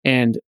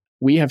 And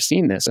we have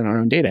seen this in our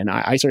own data. And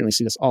I certainly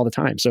see this all the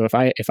time. So if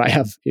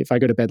I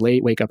go to bed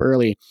late, wake up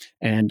early,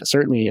 and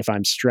certainly if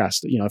I'm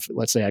stressed, if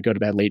let's say I go to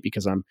bed late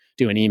because I'm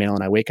doing email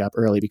and I wake up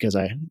early because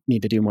I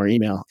need to do more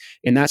email,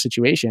 in that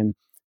situation,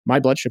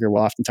 my blood sugar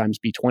will oftentimes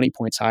be 20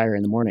 points higher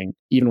in the morning,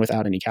 even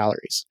without any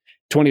calories,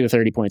 20 to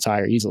 30 points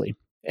higher easily.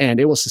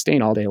 And it will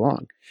sustain all day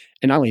long.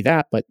 And not only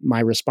that, but my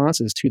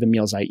responses to the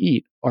meals I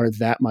eat are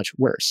that much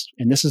worse.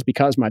 And this is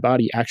because my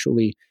body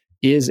actually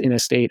is in a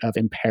state of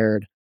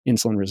impaired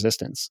insulin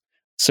resistance.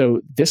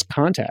 So this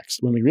context,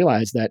 when we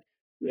realize that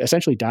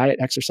essentially diet,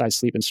 exercise,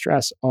 sleep, and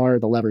stress are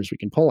the levers we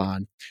can pull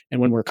on,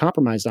 and when we're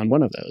compromised on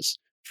one of those,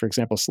 for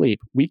example, sleep,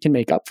 we can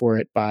make up for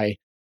it by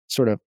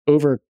sort of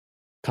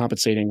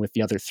overcompensating with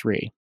the other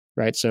three,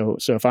 right? So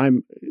if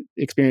I'm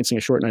experiencing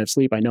a short night of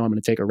sleep, I know I'm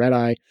going to take a red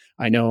eye.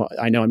 I know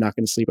I'm not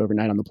going to sleep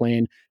overnight on the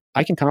plane.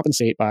 I can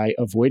compensate by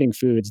avoiding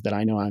foods that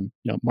I know I'm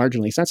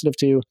marginally sensitive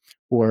to,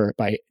 or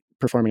by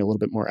performing a little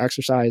bit more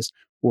exercise,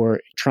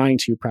 or trying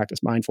to practice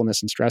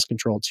mindfulness and stress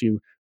control to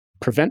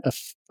prevent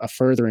a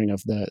furthering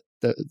of the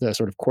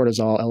sort of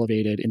cortisol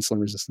elevated insulin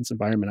resistance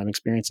environment I'm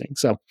experiencing.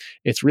 So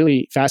it's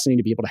really fascinating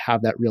to be able to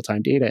have that real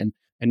time data and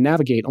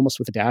navigate almost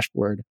with a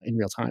dashboard in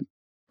real time.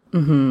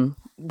 Mm-hmm.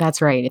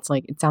 That's right.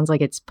 It sounds like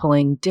it's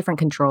pulling different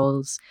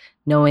controls,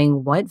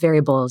 knowing what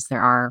variables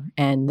there are,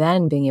 and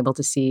then being able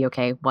to see,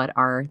 okay, what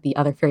are the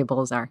other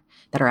variables that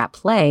are at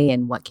play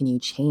and what can you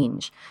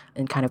change,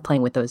 and kind of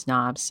playing with those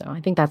knobs. So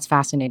I think that's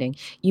fascinating.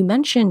 You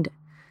mentioned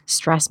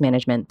stress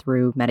management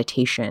through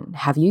meditation.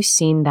 Have you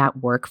seen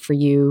that work for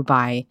you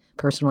by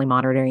personally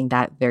monitoring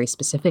that very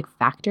specific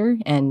factor?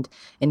 And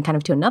kind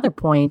of to another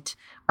point,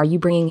 are you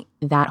bringing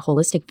that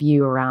holistic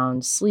view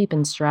around sleep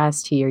and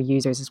stress to your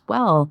users as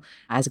well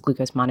as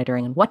glucose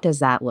monitoring? And what does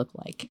that look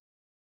like?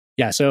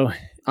 Yeah. So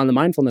on the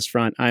mindfulness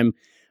front, I'm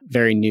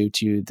very new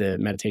to the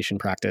meditation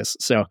practice.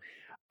 So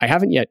I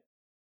haven't yet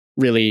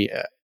really,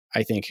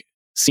 I think,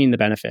 seen the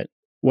benefit.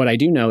 What I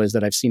do know is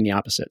that I've seen the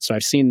opposite. So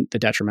I've seen the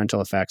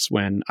detrimental effects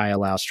when I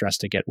allow stress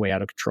to get way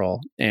out of control.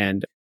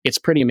 And it's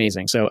pretty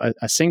amazing. So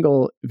a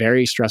single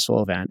very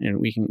stressful event, and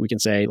we can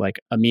say like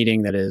a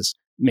meeting that is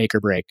make or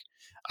break.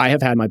 I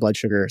have had my blood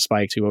sugar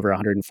spike to over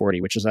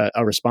 140, which is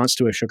a response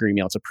to a sugary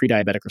meal. It's a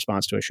pre-diabetic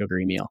response to a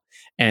sugary meal.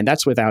 And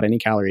that's without any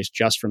calories,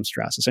 just from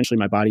stress. Essentially,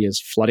 my body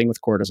is flooding with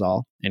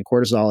cortisol, and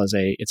cortisol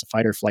it's a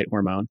fight or flight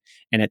hormone,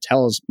 and it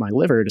tells my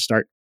liver to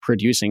start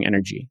producing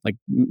energy, like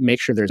make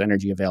sure there's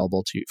energy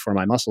available for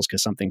my muscles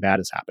because something bad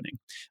is happening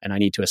and I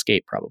need to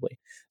escape probably.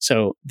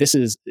 So this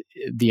is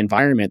the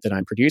environment that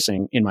I'm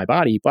producing in my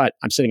body, but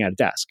I'm sitting at a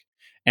desk.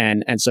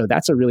 And so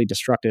that's a really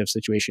destructive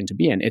situation to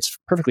be in. It's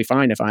perfectly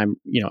fine if I'm,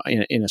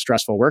 in a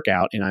stressful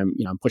workout and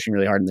I'm pushing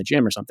really hard in the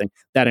gym or something,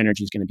 that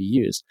energy is going to be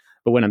used.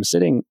 But when I'm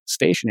sitting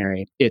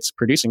stationary, it's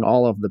producing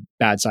all of the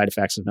bad side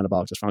effects of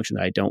metabolic dysfunction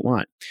that I don't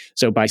want.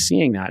 So by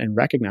seeing that and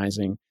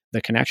recognizing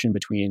the connection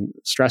between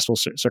stressful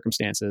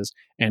circumstances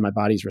and my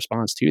body's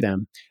response to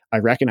them, I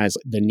recognize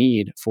the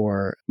need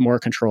for more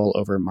control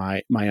over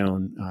my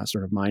own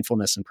sort of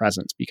mindfulness and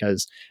presence.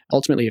 Because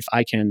ultimately, if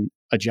I can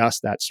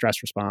adjust that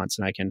stress response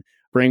and I can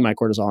bring my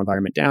cortisol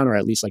environment down, or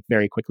at least like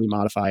very quickly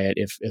modify it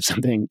if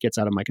something gets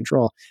out of my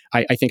control,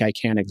 I think I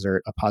can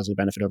exert a positive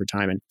benefit over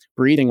time. And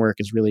breathing work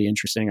is really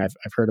interesting. I've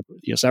heard of,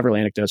 several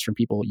anecdotes from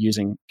people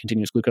using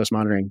continuous glucose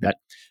monitoring that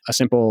a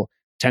simple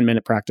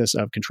 10-minute practice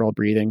of controlled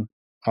breathing,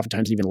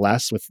 oftentimes even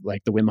less, with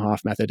like the Wim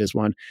Hof method is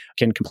one,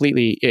 can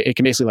completely, it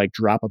can basically like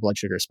drop a blood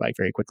sugar spike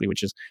very quickly,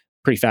 which is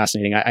pretty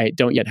fascinating. I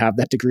don't yet have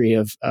that degree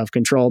of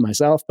control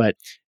myself, but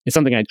it's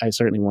something I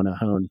certainly want to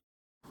hone.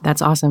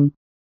 That's awesome.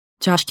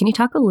 Josh, can you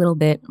talk a little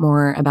bit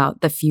more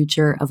about the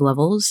future of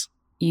levels?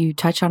 You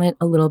touched on it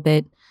a little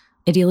bit.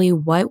 Ideally,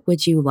 what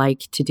would you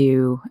like to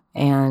do,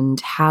 and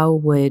how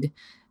would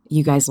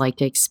you guys like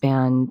to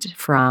expand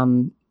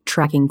from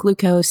tracking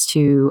glucose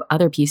to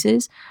other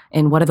pieces?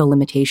 And what are the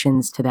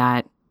limitations to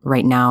that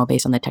right now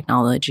based on the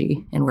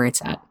technology and where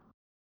it's at?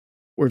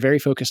 We're very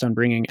focused on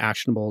bringing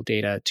actionable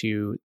data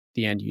to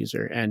the end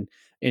user and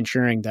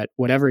ensuring that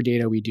whatever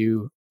data we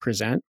do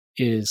present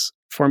is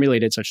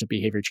formulated such that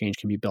behavior change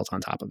can be built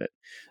on top of it.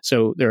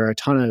 So there are a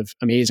ton of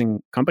amazing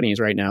companies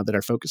right now that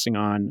are focusing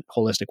on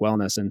holistic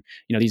wellness. And,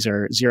 these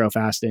are Zero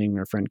Fasting.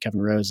 Our friend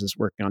Kevin Rose is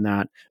working on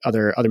that.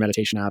 Other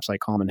meditation apps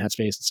like Calm and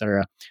Headspace, et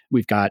cetera.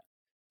 We've got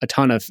a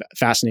ton of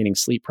fascinating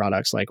sleep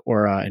products like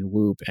Aura and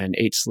Whoop and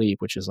 8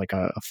 Sleep, which is like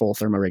a full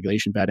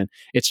thermoregulation bed. And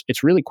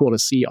it's really cool to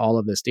see all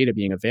of this data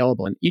being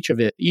available. And each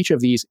of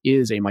these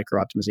is a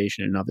micro optimization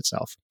in and of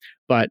itself.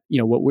 But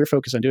what we're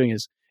focused on doing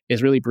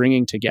is really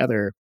bringing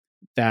together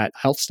that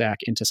health stack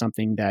into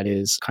something that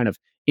is kind of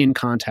in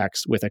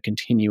context with a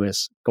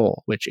continuous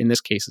goal, which in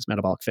this case is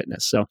metabolic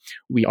fitness. So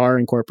we are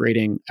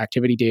incorporating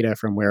activity data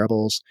from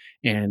wearables,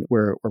 and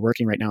we're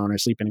working right now on our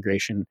sleep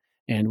integration.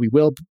 And we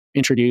will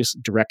introduce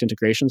direct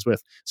integrations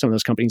with some of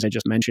those companies I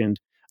just mentioned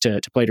to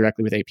play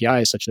directly with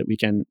APIs such that we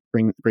can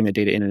bring the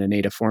data in a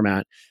native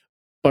format.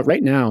 But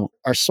right now,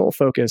 our sole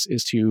focus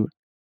is to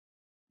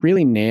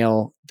really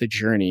nail the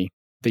journey,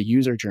 the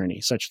user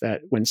journey, such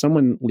that when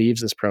someone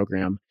leaves this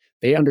program,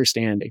 they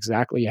understand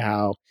exactly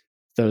how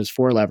those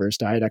 4 levers,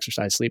 diet,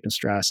 exercise, sleep, and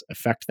stress,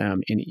 affect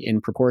them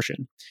in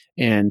proportion.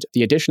 And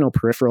the additional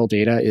peripheral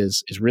data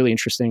is really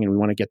interesting, and we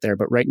want to get there.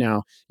 But right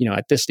now,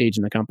 at this stage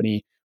in the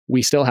company,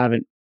 we still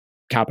haven't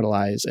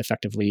capitalized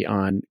effectively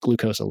on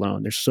glucose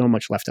alone. There's so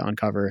much left to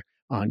uncover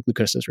on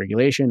glucose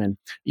dysregulation. And,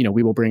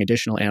 we will bring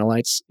additional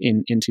analytes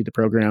into the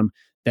program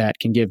that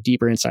can give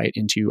deeper insight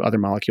into other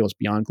molecules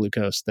beyond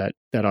glucose that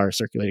are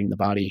circulating in the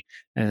body.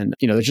 And,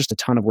 there's just a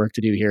ton of work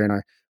to do here in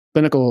our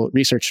clinical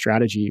research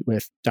strategy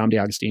with Dom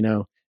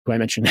D'Agostino, who I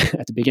mentioned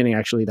at the beginning,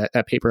 actually,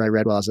 that paper I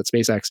read while I was at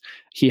SpaceX.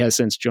 He has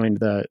since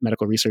joined the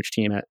medical research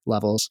team at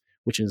Levels,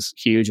 which is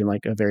huge and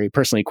like a very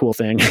personally cool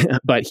thing.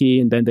 But he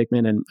and Ben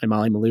Bickman and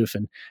Molly Maloof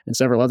and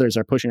several others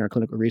are pushing our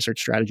clinical research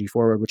strategy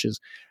forward, which is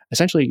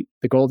essentially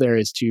the goal there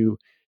is to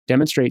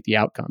demonstrate the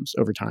outcomes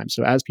over time.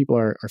 So as people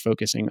are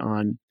focusing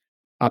on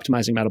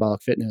optimizing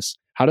metabolic fitness,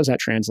 how does that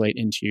translate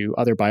into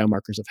other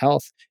biomarkers of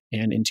health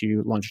and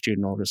into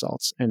longitudinal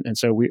results? And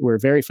so we're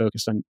very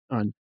focused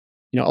on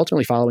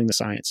ultimately following the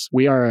science.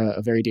 We are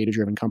a very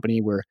data-driven company.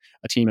 We're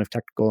a team of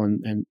technical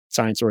and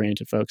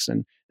science-oriented folks.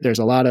 And there's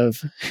a lot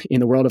of, in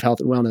the world of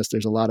health and wellness,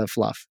 there's a lot of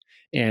fluff.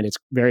 And it's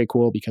very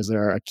cool because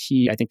I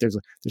think there's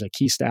a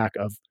key stack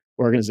of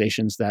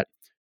organizations that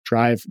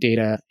drive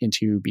data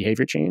into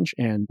behavior change.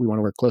 And we want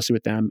to work closely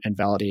with them and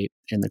validate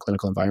in the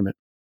clinical environment.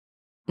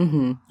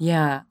 Mm-hmm.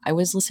 Yeah, I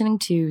was listening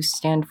to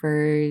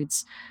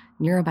Stanford's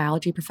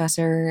neurobiology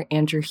professor,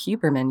 Andrew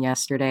Huberman,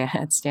 yesterday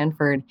at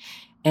Stanford,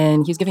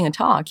 and he was giving a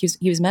talk.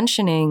 He was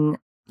mentioning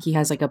he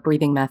has like a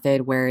breathing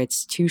method where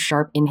it's 2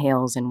 sharp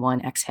inhales and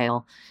 1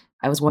 exhale.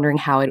 I was wondering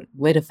how it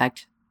would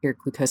affect your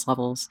glucose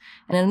levels.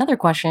 And another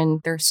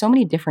question, there are so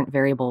many different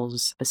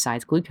variables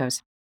besides glucose.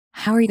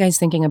 How are you guys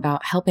thinking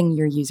about helping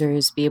your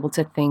users be able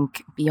to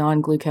think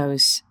beyond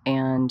glucose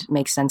and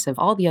make sense of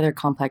all the other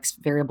complex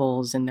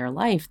variables in their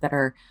life that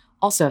are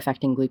also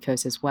affecting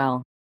glucose as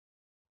well?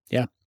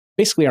 Yeah.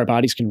 Basically, our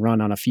bodies can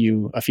run on a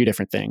few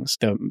different things.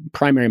 The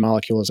primary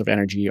molecules of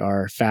energy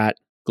are fat,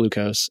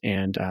 glucose,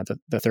 and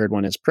the third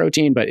one is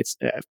protein. But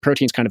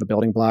protein's kind of a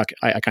building block.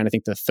 I kind of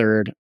think the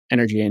third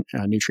energy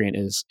nutrient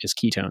is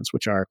ketones,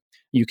 which are,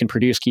 you can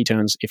produce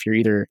ketones if you're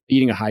either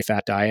eating a high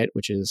fat diet,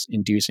 which is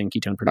inducing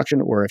ketone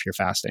production, or if you're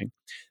fasting.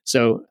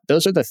 So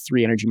those are the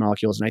 3 energy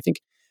molecules. And I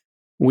think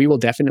we will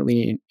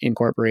definitely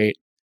incorporate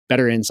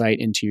better insight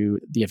into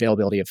the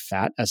availability of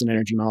fat as an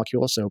energy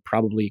molecule. So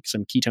probably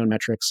some ketone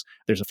metrics.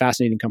 There's a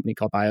fascinating company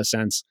called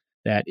Biosense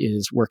that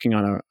is working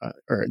on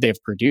or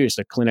they've produced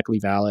a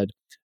clinically valid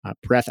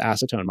breath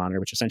acetone monitor,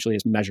 which essentially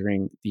is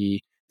measuring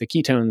the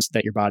ketones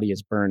that your body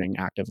is burning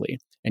actively.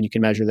 And you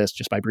can measure this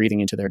just by breathing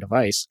into their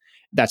device.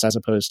 That's as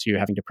opposed to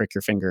having to prick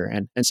your finger.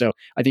 And so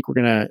I think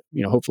we're going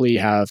to, hopefully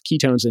have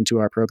ketones into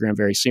our program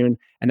very soon.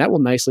 And that will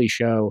nicely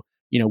show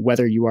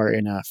whether you are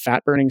in a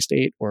fat burning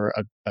state or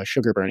a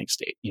sugar burning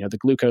state. The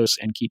glucose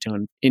and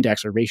ketone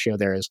index or ratio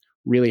there is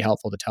really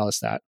helpful to tell us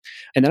that.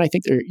 And then I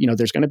think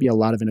there's going to be a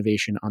lot of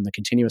innovation on the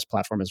continuous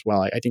platform as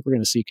well. I think we're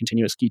going to see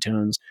continuous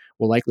ketones.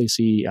 We'll likely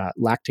see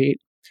lactate,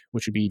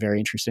 which would be very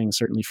interesting,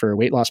 certainly for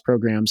weight loss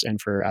programs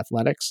and for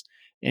athletics.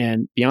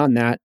 And beyond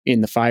that,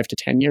 in the 5 to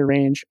 10 year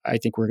range, I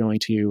think we're going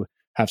to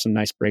have some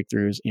nice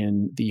breakthroughs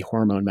in the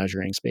hormone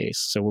measuring space.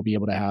 So we'll be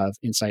able to have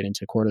insight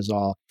into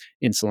cortisol,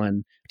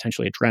 insulin,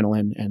 potentially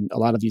adrenaline, and a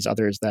lot of these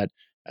others that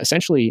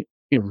essentially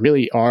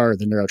really are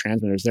the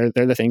neurotransmitters.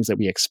 They're the things that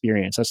we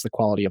experience. That's the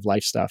quality of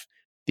life stuff.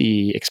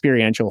 The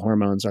experiential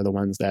hormones are the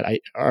ones that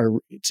are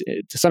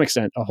to some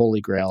extent a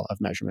holy grail of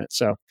measurement.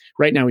 So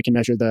right now we can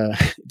measure the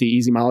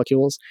easy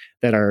molecules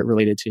that are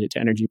related to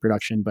energy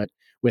production, but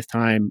with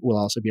time we'll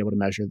also be able to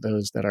measure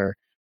those that are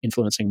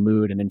influencing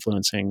mood and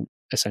influencing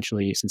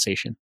essentially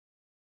sensation.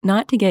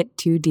 Not to get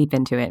too deep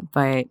into it,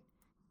 but it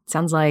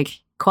sounds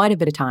like quite a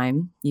bit of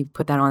time. You've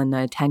put that on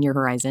the 10-year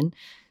horizon.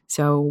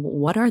 So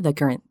what are the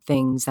current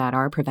things that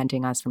are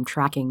preventing us from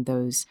tracking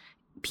those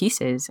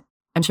pieces?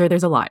 I'm sure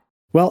there's a lot.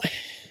 Well,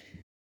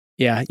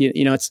 yeah,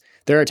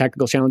 there are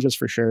technical challenges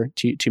for sure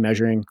to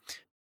measuring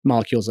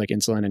molecules like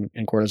insulin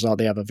and cortisol.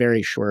 They have a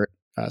very short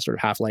sort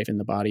of half-life in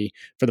the body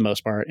for the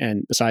most part.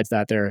 And besides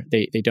that,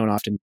 they don't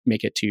often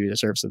make it to the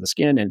surface of the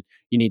skin, and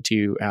you need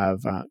to have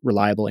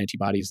reliable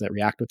antibodies that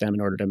react with them in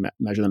order to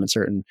measure them in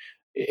certain.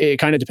 It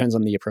kind of depends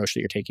on the approach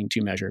that you're taking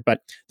to measure. But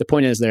the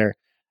point is there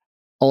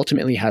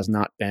ultimately has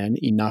not been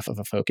enough of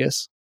a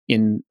focus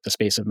in the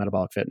space of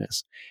metabolic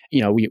fitness.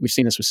 We've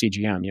seen this with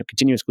CGM.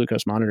 Continuous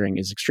glucose monitoring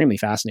is extremely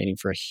fascinating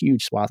for a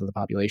huge swath of the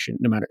population,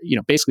 no matter,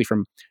 basically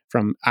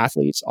from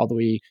athletes all the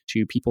way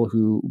to people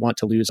who want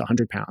to lose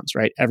 100 pounds,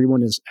 right?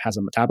 Everyone has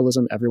a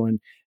metabolism. Everyone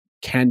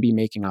can be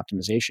making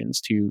optimizations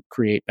to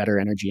create better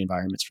energy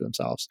environments for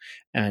themselves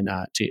and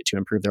to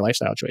improve their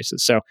lifestyle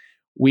choices. So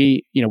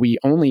we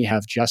only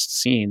have just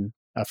seen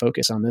a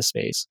focus on this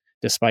space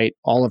despite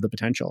all of the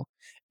potential.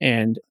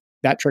 And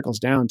that trickles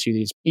down to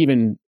these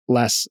even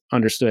less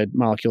understood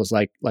molecules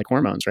like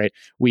hormones, right?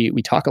 We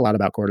talk a lot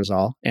about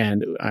cortisol,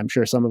 and I'm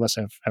sure some of us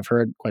have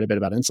heard quite a bit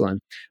about insulin,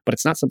 but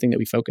it's not something that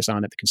we focus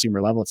on at the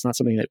consumer level. It's not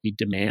something that we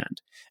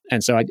demand.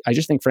 And so I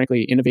just think,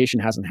 frankly, innovation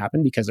hasn't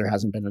happened because there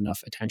hasn't been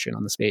enough attention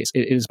on the space.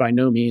 It is by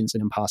no means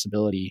an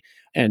impossibility.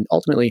 And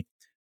ultimately,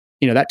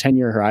 that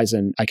 10-year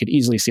horizon, I could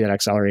easily see that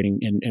accelerating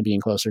and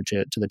being closer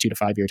to the 2 to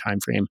 5 year time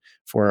frame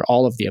for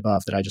all of the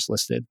above that I just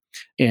listed.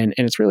 And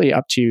it's really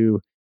up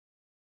to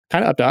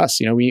us.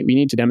 We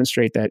need to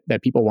demonstrate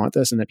that people want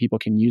this and that people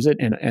can use it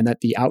and that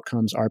the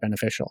outcomes are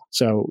beneficial.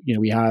 So,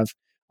 we have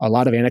a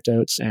lot of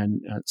anecdotes,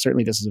 and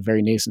certainly this is a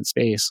very nascent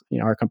space.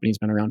 Our company's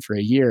been around for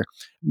a year.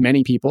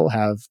 Many people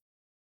have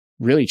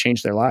really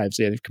changed their lives.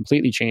 They've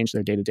completely changed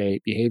their day-to-day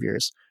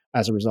behaviors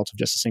as a result of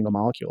just a single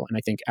molecule. And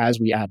I think as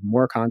we add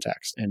more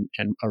context and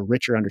a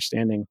richer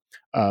understanding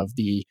of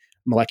the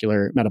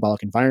molecular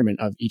metabolic environment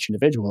of each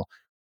individual,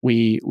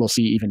 we will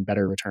see even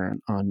better return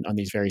on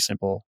these very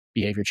simple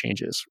behavior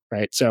changes,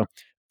 right? So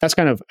that's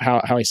kind of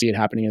how I see it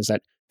happening, is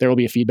that there will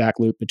be a feedback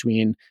loop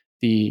between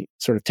the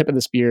sort of tip of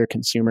the spear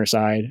consumer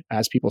side.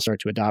 As people start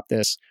to adopt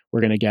this,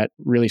 we're going to get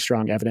really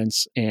strong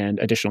evidence, and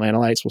additional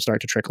analytes will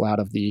start to trickle out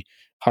of the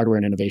hardware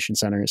and innovation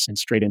centers and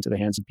straight into the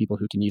hands of people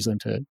who can use them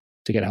to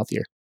get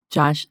healthier.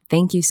 Josh,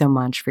 thank you so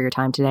much for your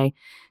time today.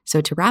 So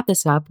to wrap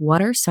this up,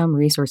 what are some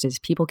resources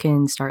people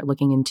can start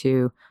looking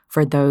into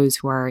for those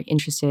who are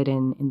interested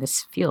in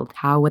this field?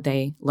 How would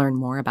they learn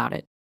more about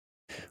it?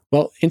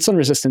 Well, insulin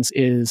resistance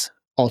is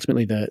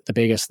ultimately the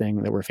biggest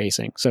thing that we're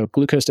facing. So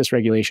glucose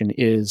dysregulation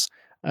is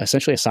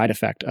essentially a side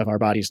effect of our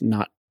bodies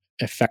not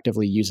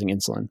effectively using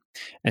insulin.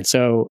 And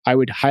so I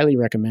would highly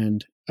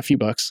recommend a few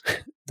books.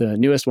 The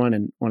newest one,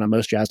 and one I'm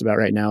most jazzed about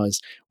right now, is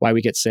Why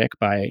We Get Sick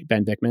by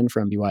Ben Bickman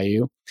from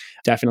BYU.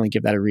 Definitely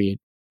give that a read.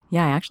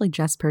 Yeah, I actually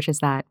just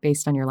purchased that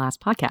based on your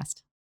last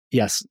podcast.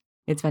 Yes.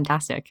 It's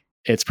fantastic.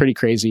 It's pretty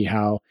crazy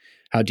how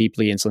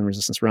deeply insulin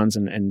resistance runs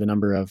and the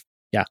number of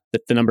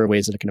the number of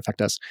ways that it can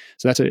affect us.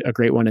 So that's a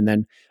great one. And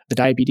then the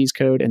diabetes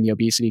code and the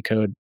obesity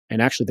code,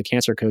 and actually the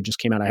cancer code just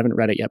came out. I haven't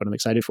read it yet, but I'm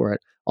excited for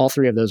it. All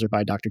three of those are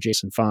by Dr.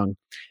 Jason Fung.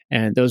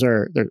 And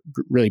they're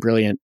really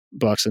brilliant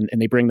books, and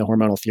they bring the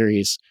hormonal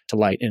theories to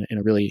light in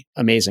a really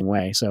amazing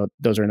way. So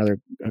those are another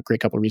great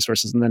couple of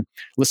resources. And then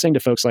listening to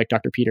folks like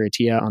Dr. Peter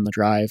Attia on the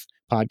Drive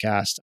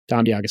podcast,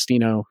 Dom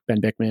D'Agostino, Ben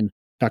Bickman,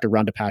 Dr.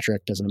 Rhonda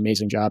Patrick does an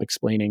amazing job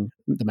explaining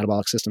the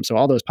metabolic system. So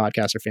all those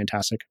podcasts are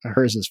fantastic.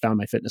 Hers is Found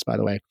My Fitness, by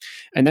the way.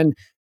 And then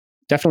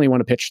definitely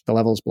want to pitch the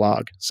Levels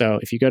blog. So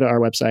if you go to our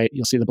website,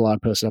 you'll see the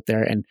blog posted up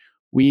there. And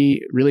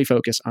we really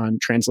focus on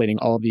translating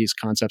all of these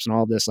concepts and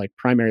all of this like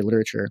primary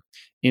literature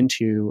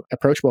into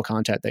approachable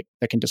content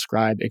that can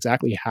describe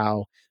exactly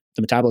how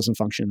the metabolism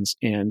functions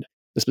and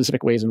the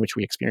specific ways in which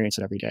we experience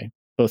it every day,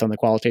 both on the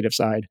qualitative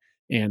side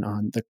and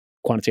on the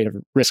quantitative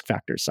risk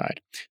factors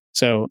side.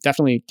 So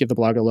definitely give the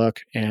blog a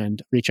look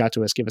and reach out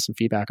to us, give us some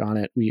feedback on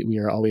it. We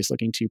are always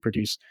looking to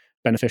produce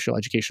beneficial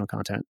educational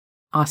content.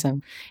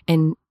 Awesome.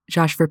 And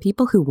Josh, for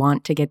people who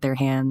want to get their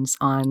hands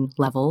on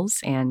Levels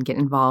and get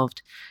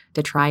involved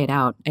to try it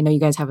out, I know you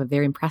guys have a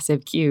very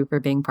impressive queue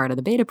for being part of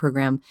the beta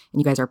program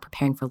and you guys are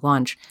preparing for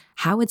launch.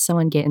 How would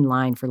someone get in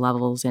line for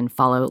Levels and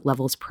follow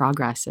Levels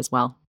progress as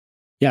well?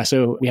 Yeah,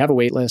 so we have a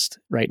wait list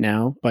right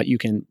now, but you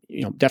can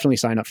definitely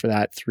sign up for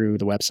that through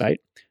the website.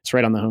 It's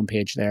right on the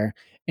homepage there.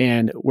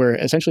 And we're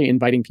essentially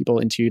inviting people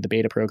into the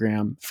beta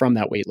program from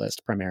that wait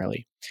list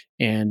primarily.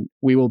 And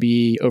we will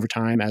be, over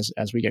time, as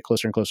we get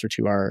closer and closer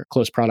to our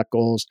close product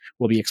goals,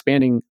 we'll be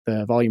expanding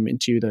the volume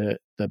into the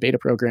beta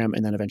program,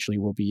 and then eventually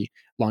we'll be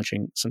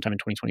launching sometime in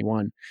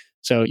 2021.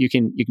 So you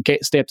can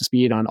stay up to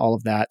speed on all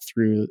of that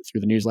through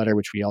the newsletter,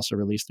 which we also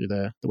release through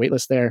the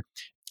waitlist there.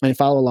 And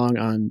follow along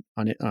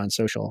on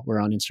social. We're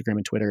on Instagram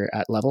and Twitter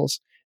at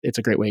Levels. It's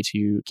a great way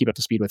to keep up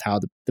to speed with how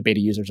the beta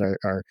users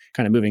are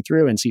kind of moving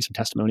through and see some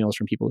testimonials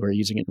from people who are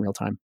using it in real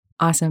time.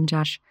 Awesome,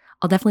 Josh.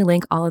 I'll definitely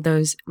link all of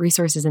those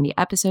resources in the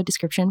episode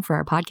description for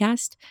our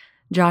podcast.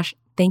 Josh,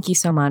 thank you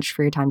so much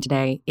for your time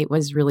today. It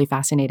was really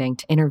fascinating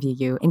to interview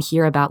you and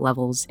hear about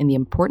Levels and the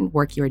important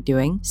work you are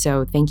doing.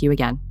 So thank you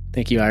again.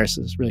 Thank you, Iris.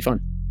 It was really fun.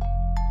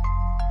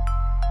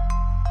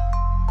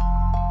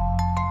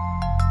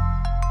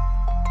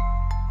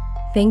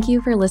 Thank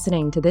you for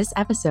listening to this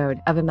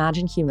episode of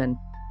Imagine Human.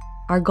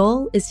 Our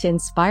goal is to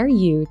inspire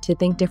you to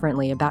think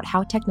differently about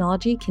how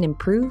technology can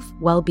improve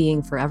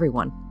well-being for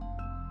everyone.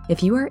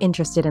 If you are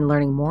interested in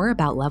learning more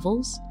about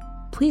Levels,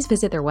 please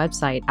visit their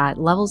website at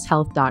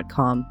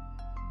levelshealth.com.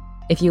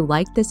 If you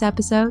liked this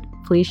episode,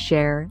 please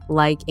share,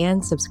 like,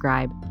 and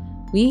subscribe.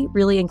 We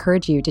really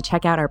encourage you to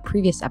check out our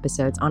previous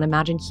episodes on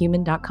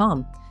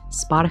imaginehuman.com,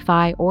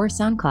 Spotify, or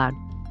SoundCloud.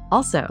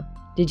 Also,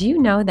 did you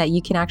know that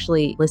you can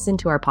actually listen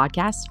to our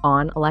podcast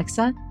on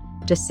Alexa?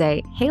 Just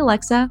say, "Hey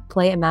Alexa,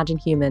 play Imagine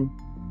Human."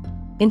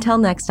 Until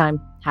next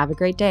time, have a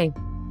great day.